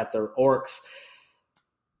compete at their orcs.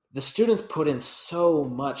 The students put in so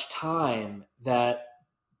much time that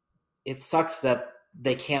it sucks that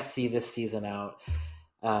they can't see this season out,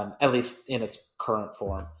 at least in its current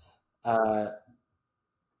form.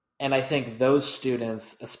 And I think those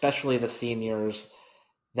students, especially the seniors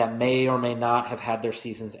that may or may not have had their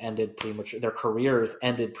seasons ended their careers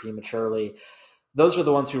ended prematurely, those are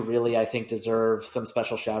the ones who really, I think, deserve some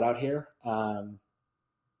special shout out here.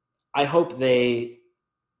 I hope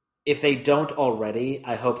if they don't already,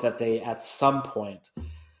 I hope that they at some point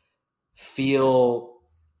feel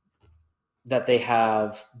that they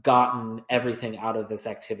have gotten everything out of this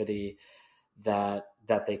activity that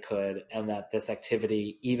they could, and that this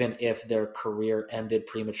activity, even if their career ended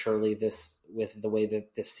prematurely with the way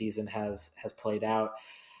that this season has played out,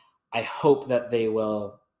 I hope that they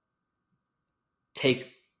will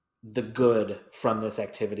take the good from this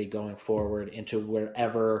activity going forward into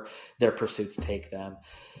wherever their pursuits take them.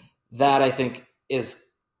 That, I think, is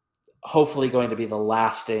hopefully going to be the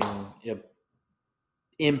lasting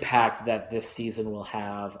impact that this season will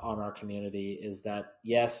have on our community, is that,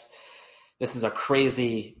 yes, this is a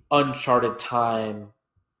crazy, uncharted time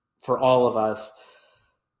for all of us,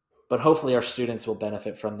 but hopefully our students will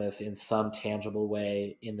benefit from this in some tangible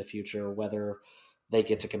way in the future, whether they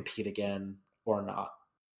get to compete again or not.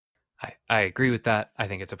 I agree with that. I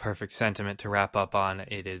think it's a perfect sentiment to wrap up on.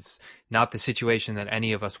 It is not the situation that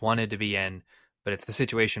any of us wanted to be in, but it's the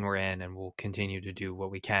situation we're in, and we'll continue to do what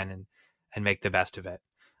we can and make the best of it.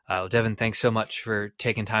 Devon, thanks so much for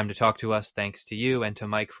taking time to talk to us. Thanks to you and to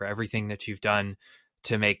Mike for everything that you've done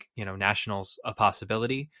to make, Nationals a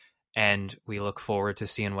possibility. And we look forward to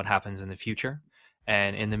seeing what happens in the future.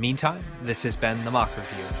 And in the meantime, this has been the Mock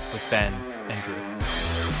Review with Ben and Drew.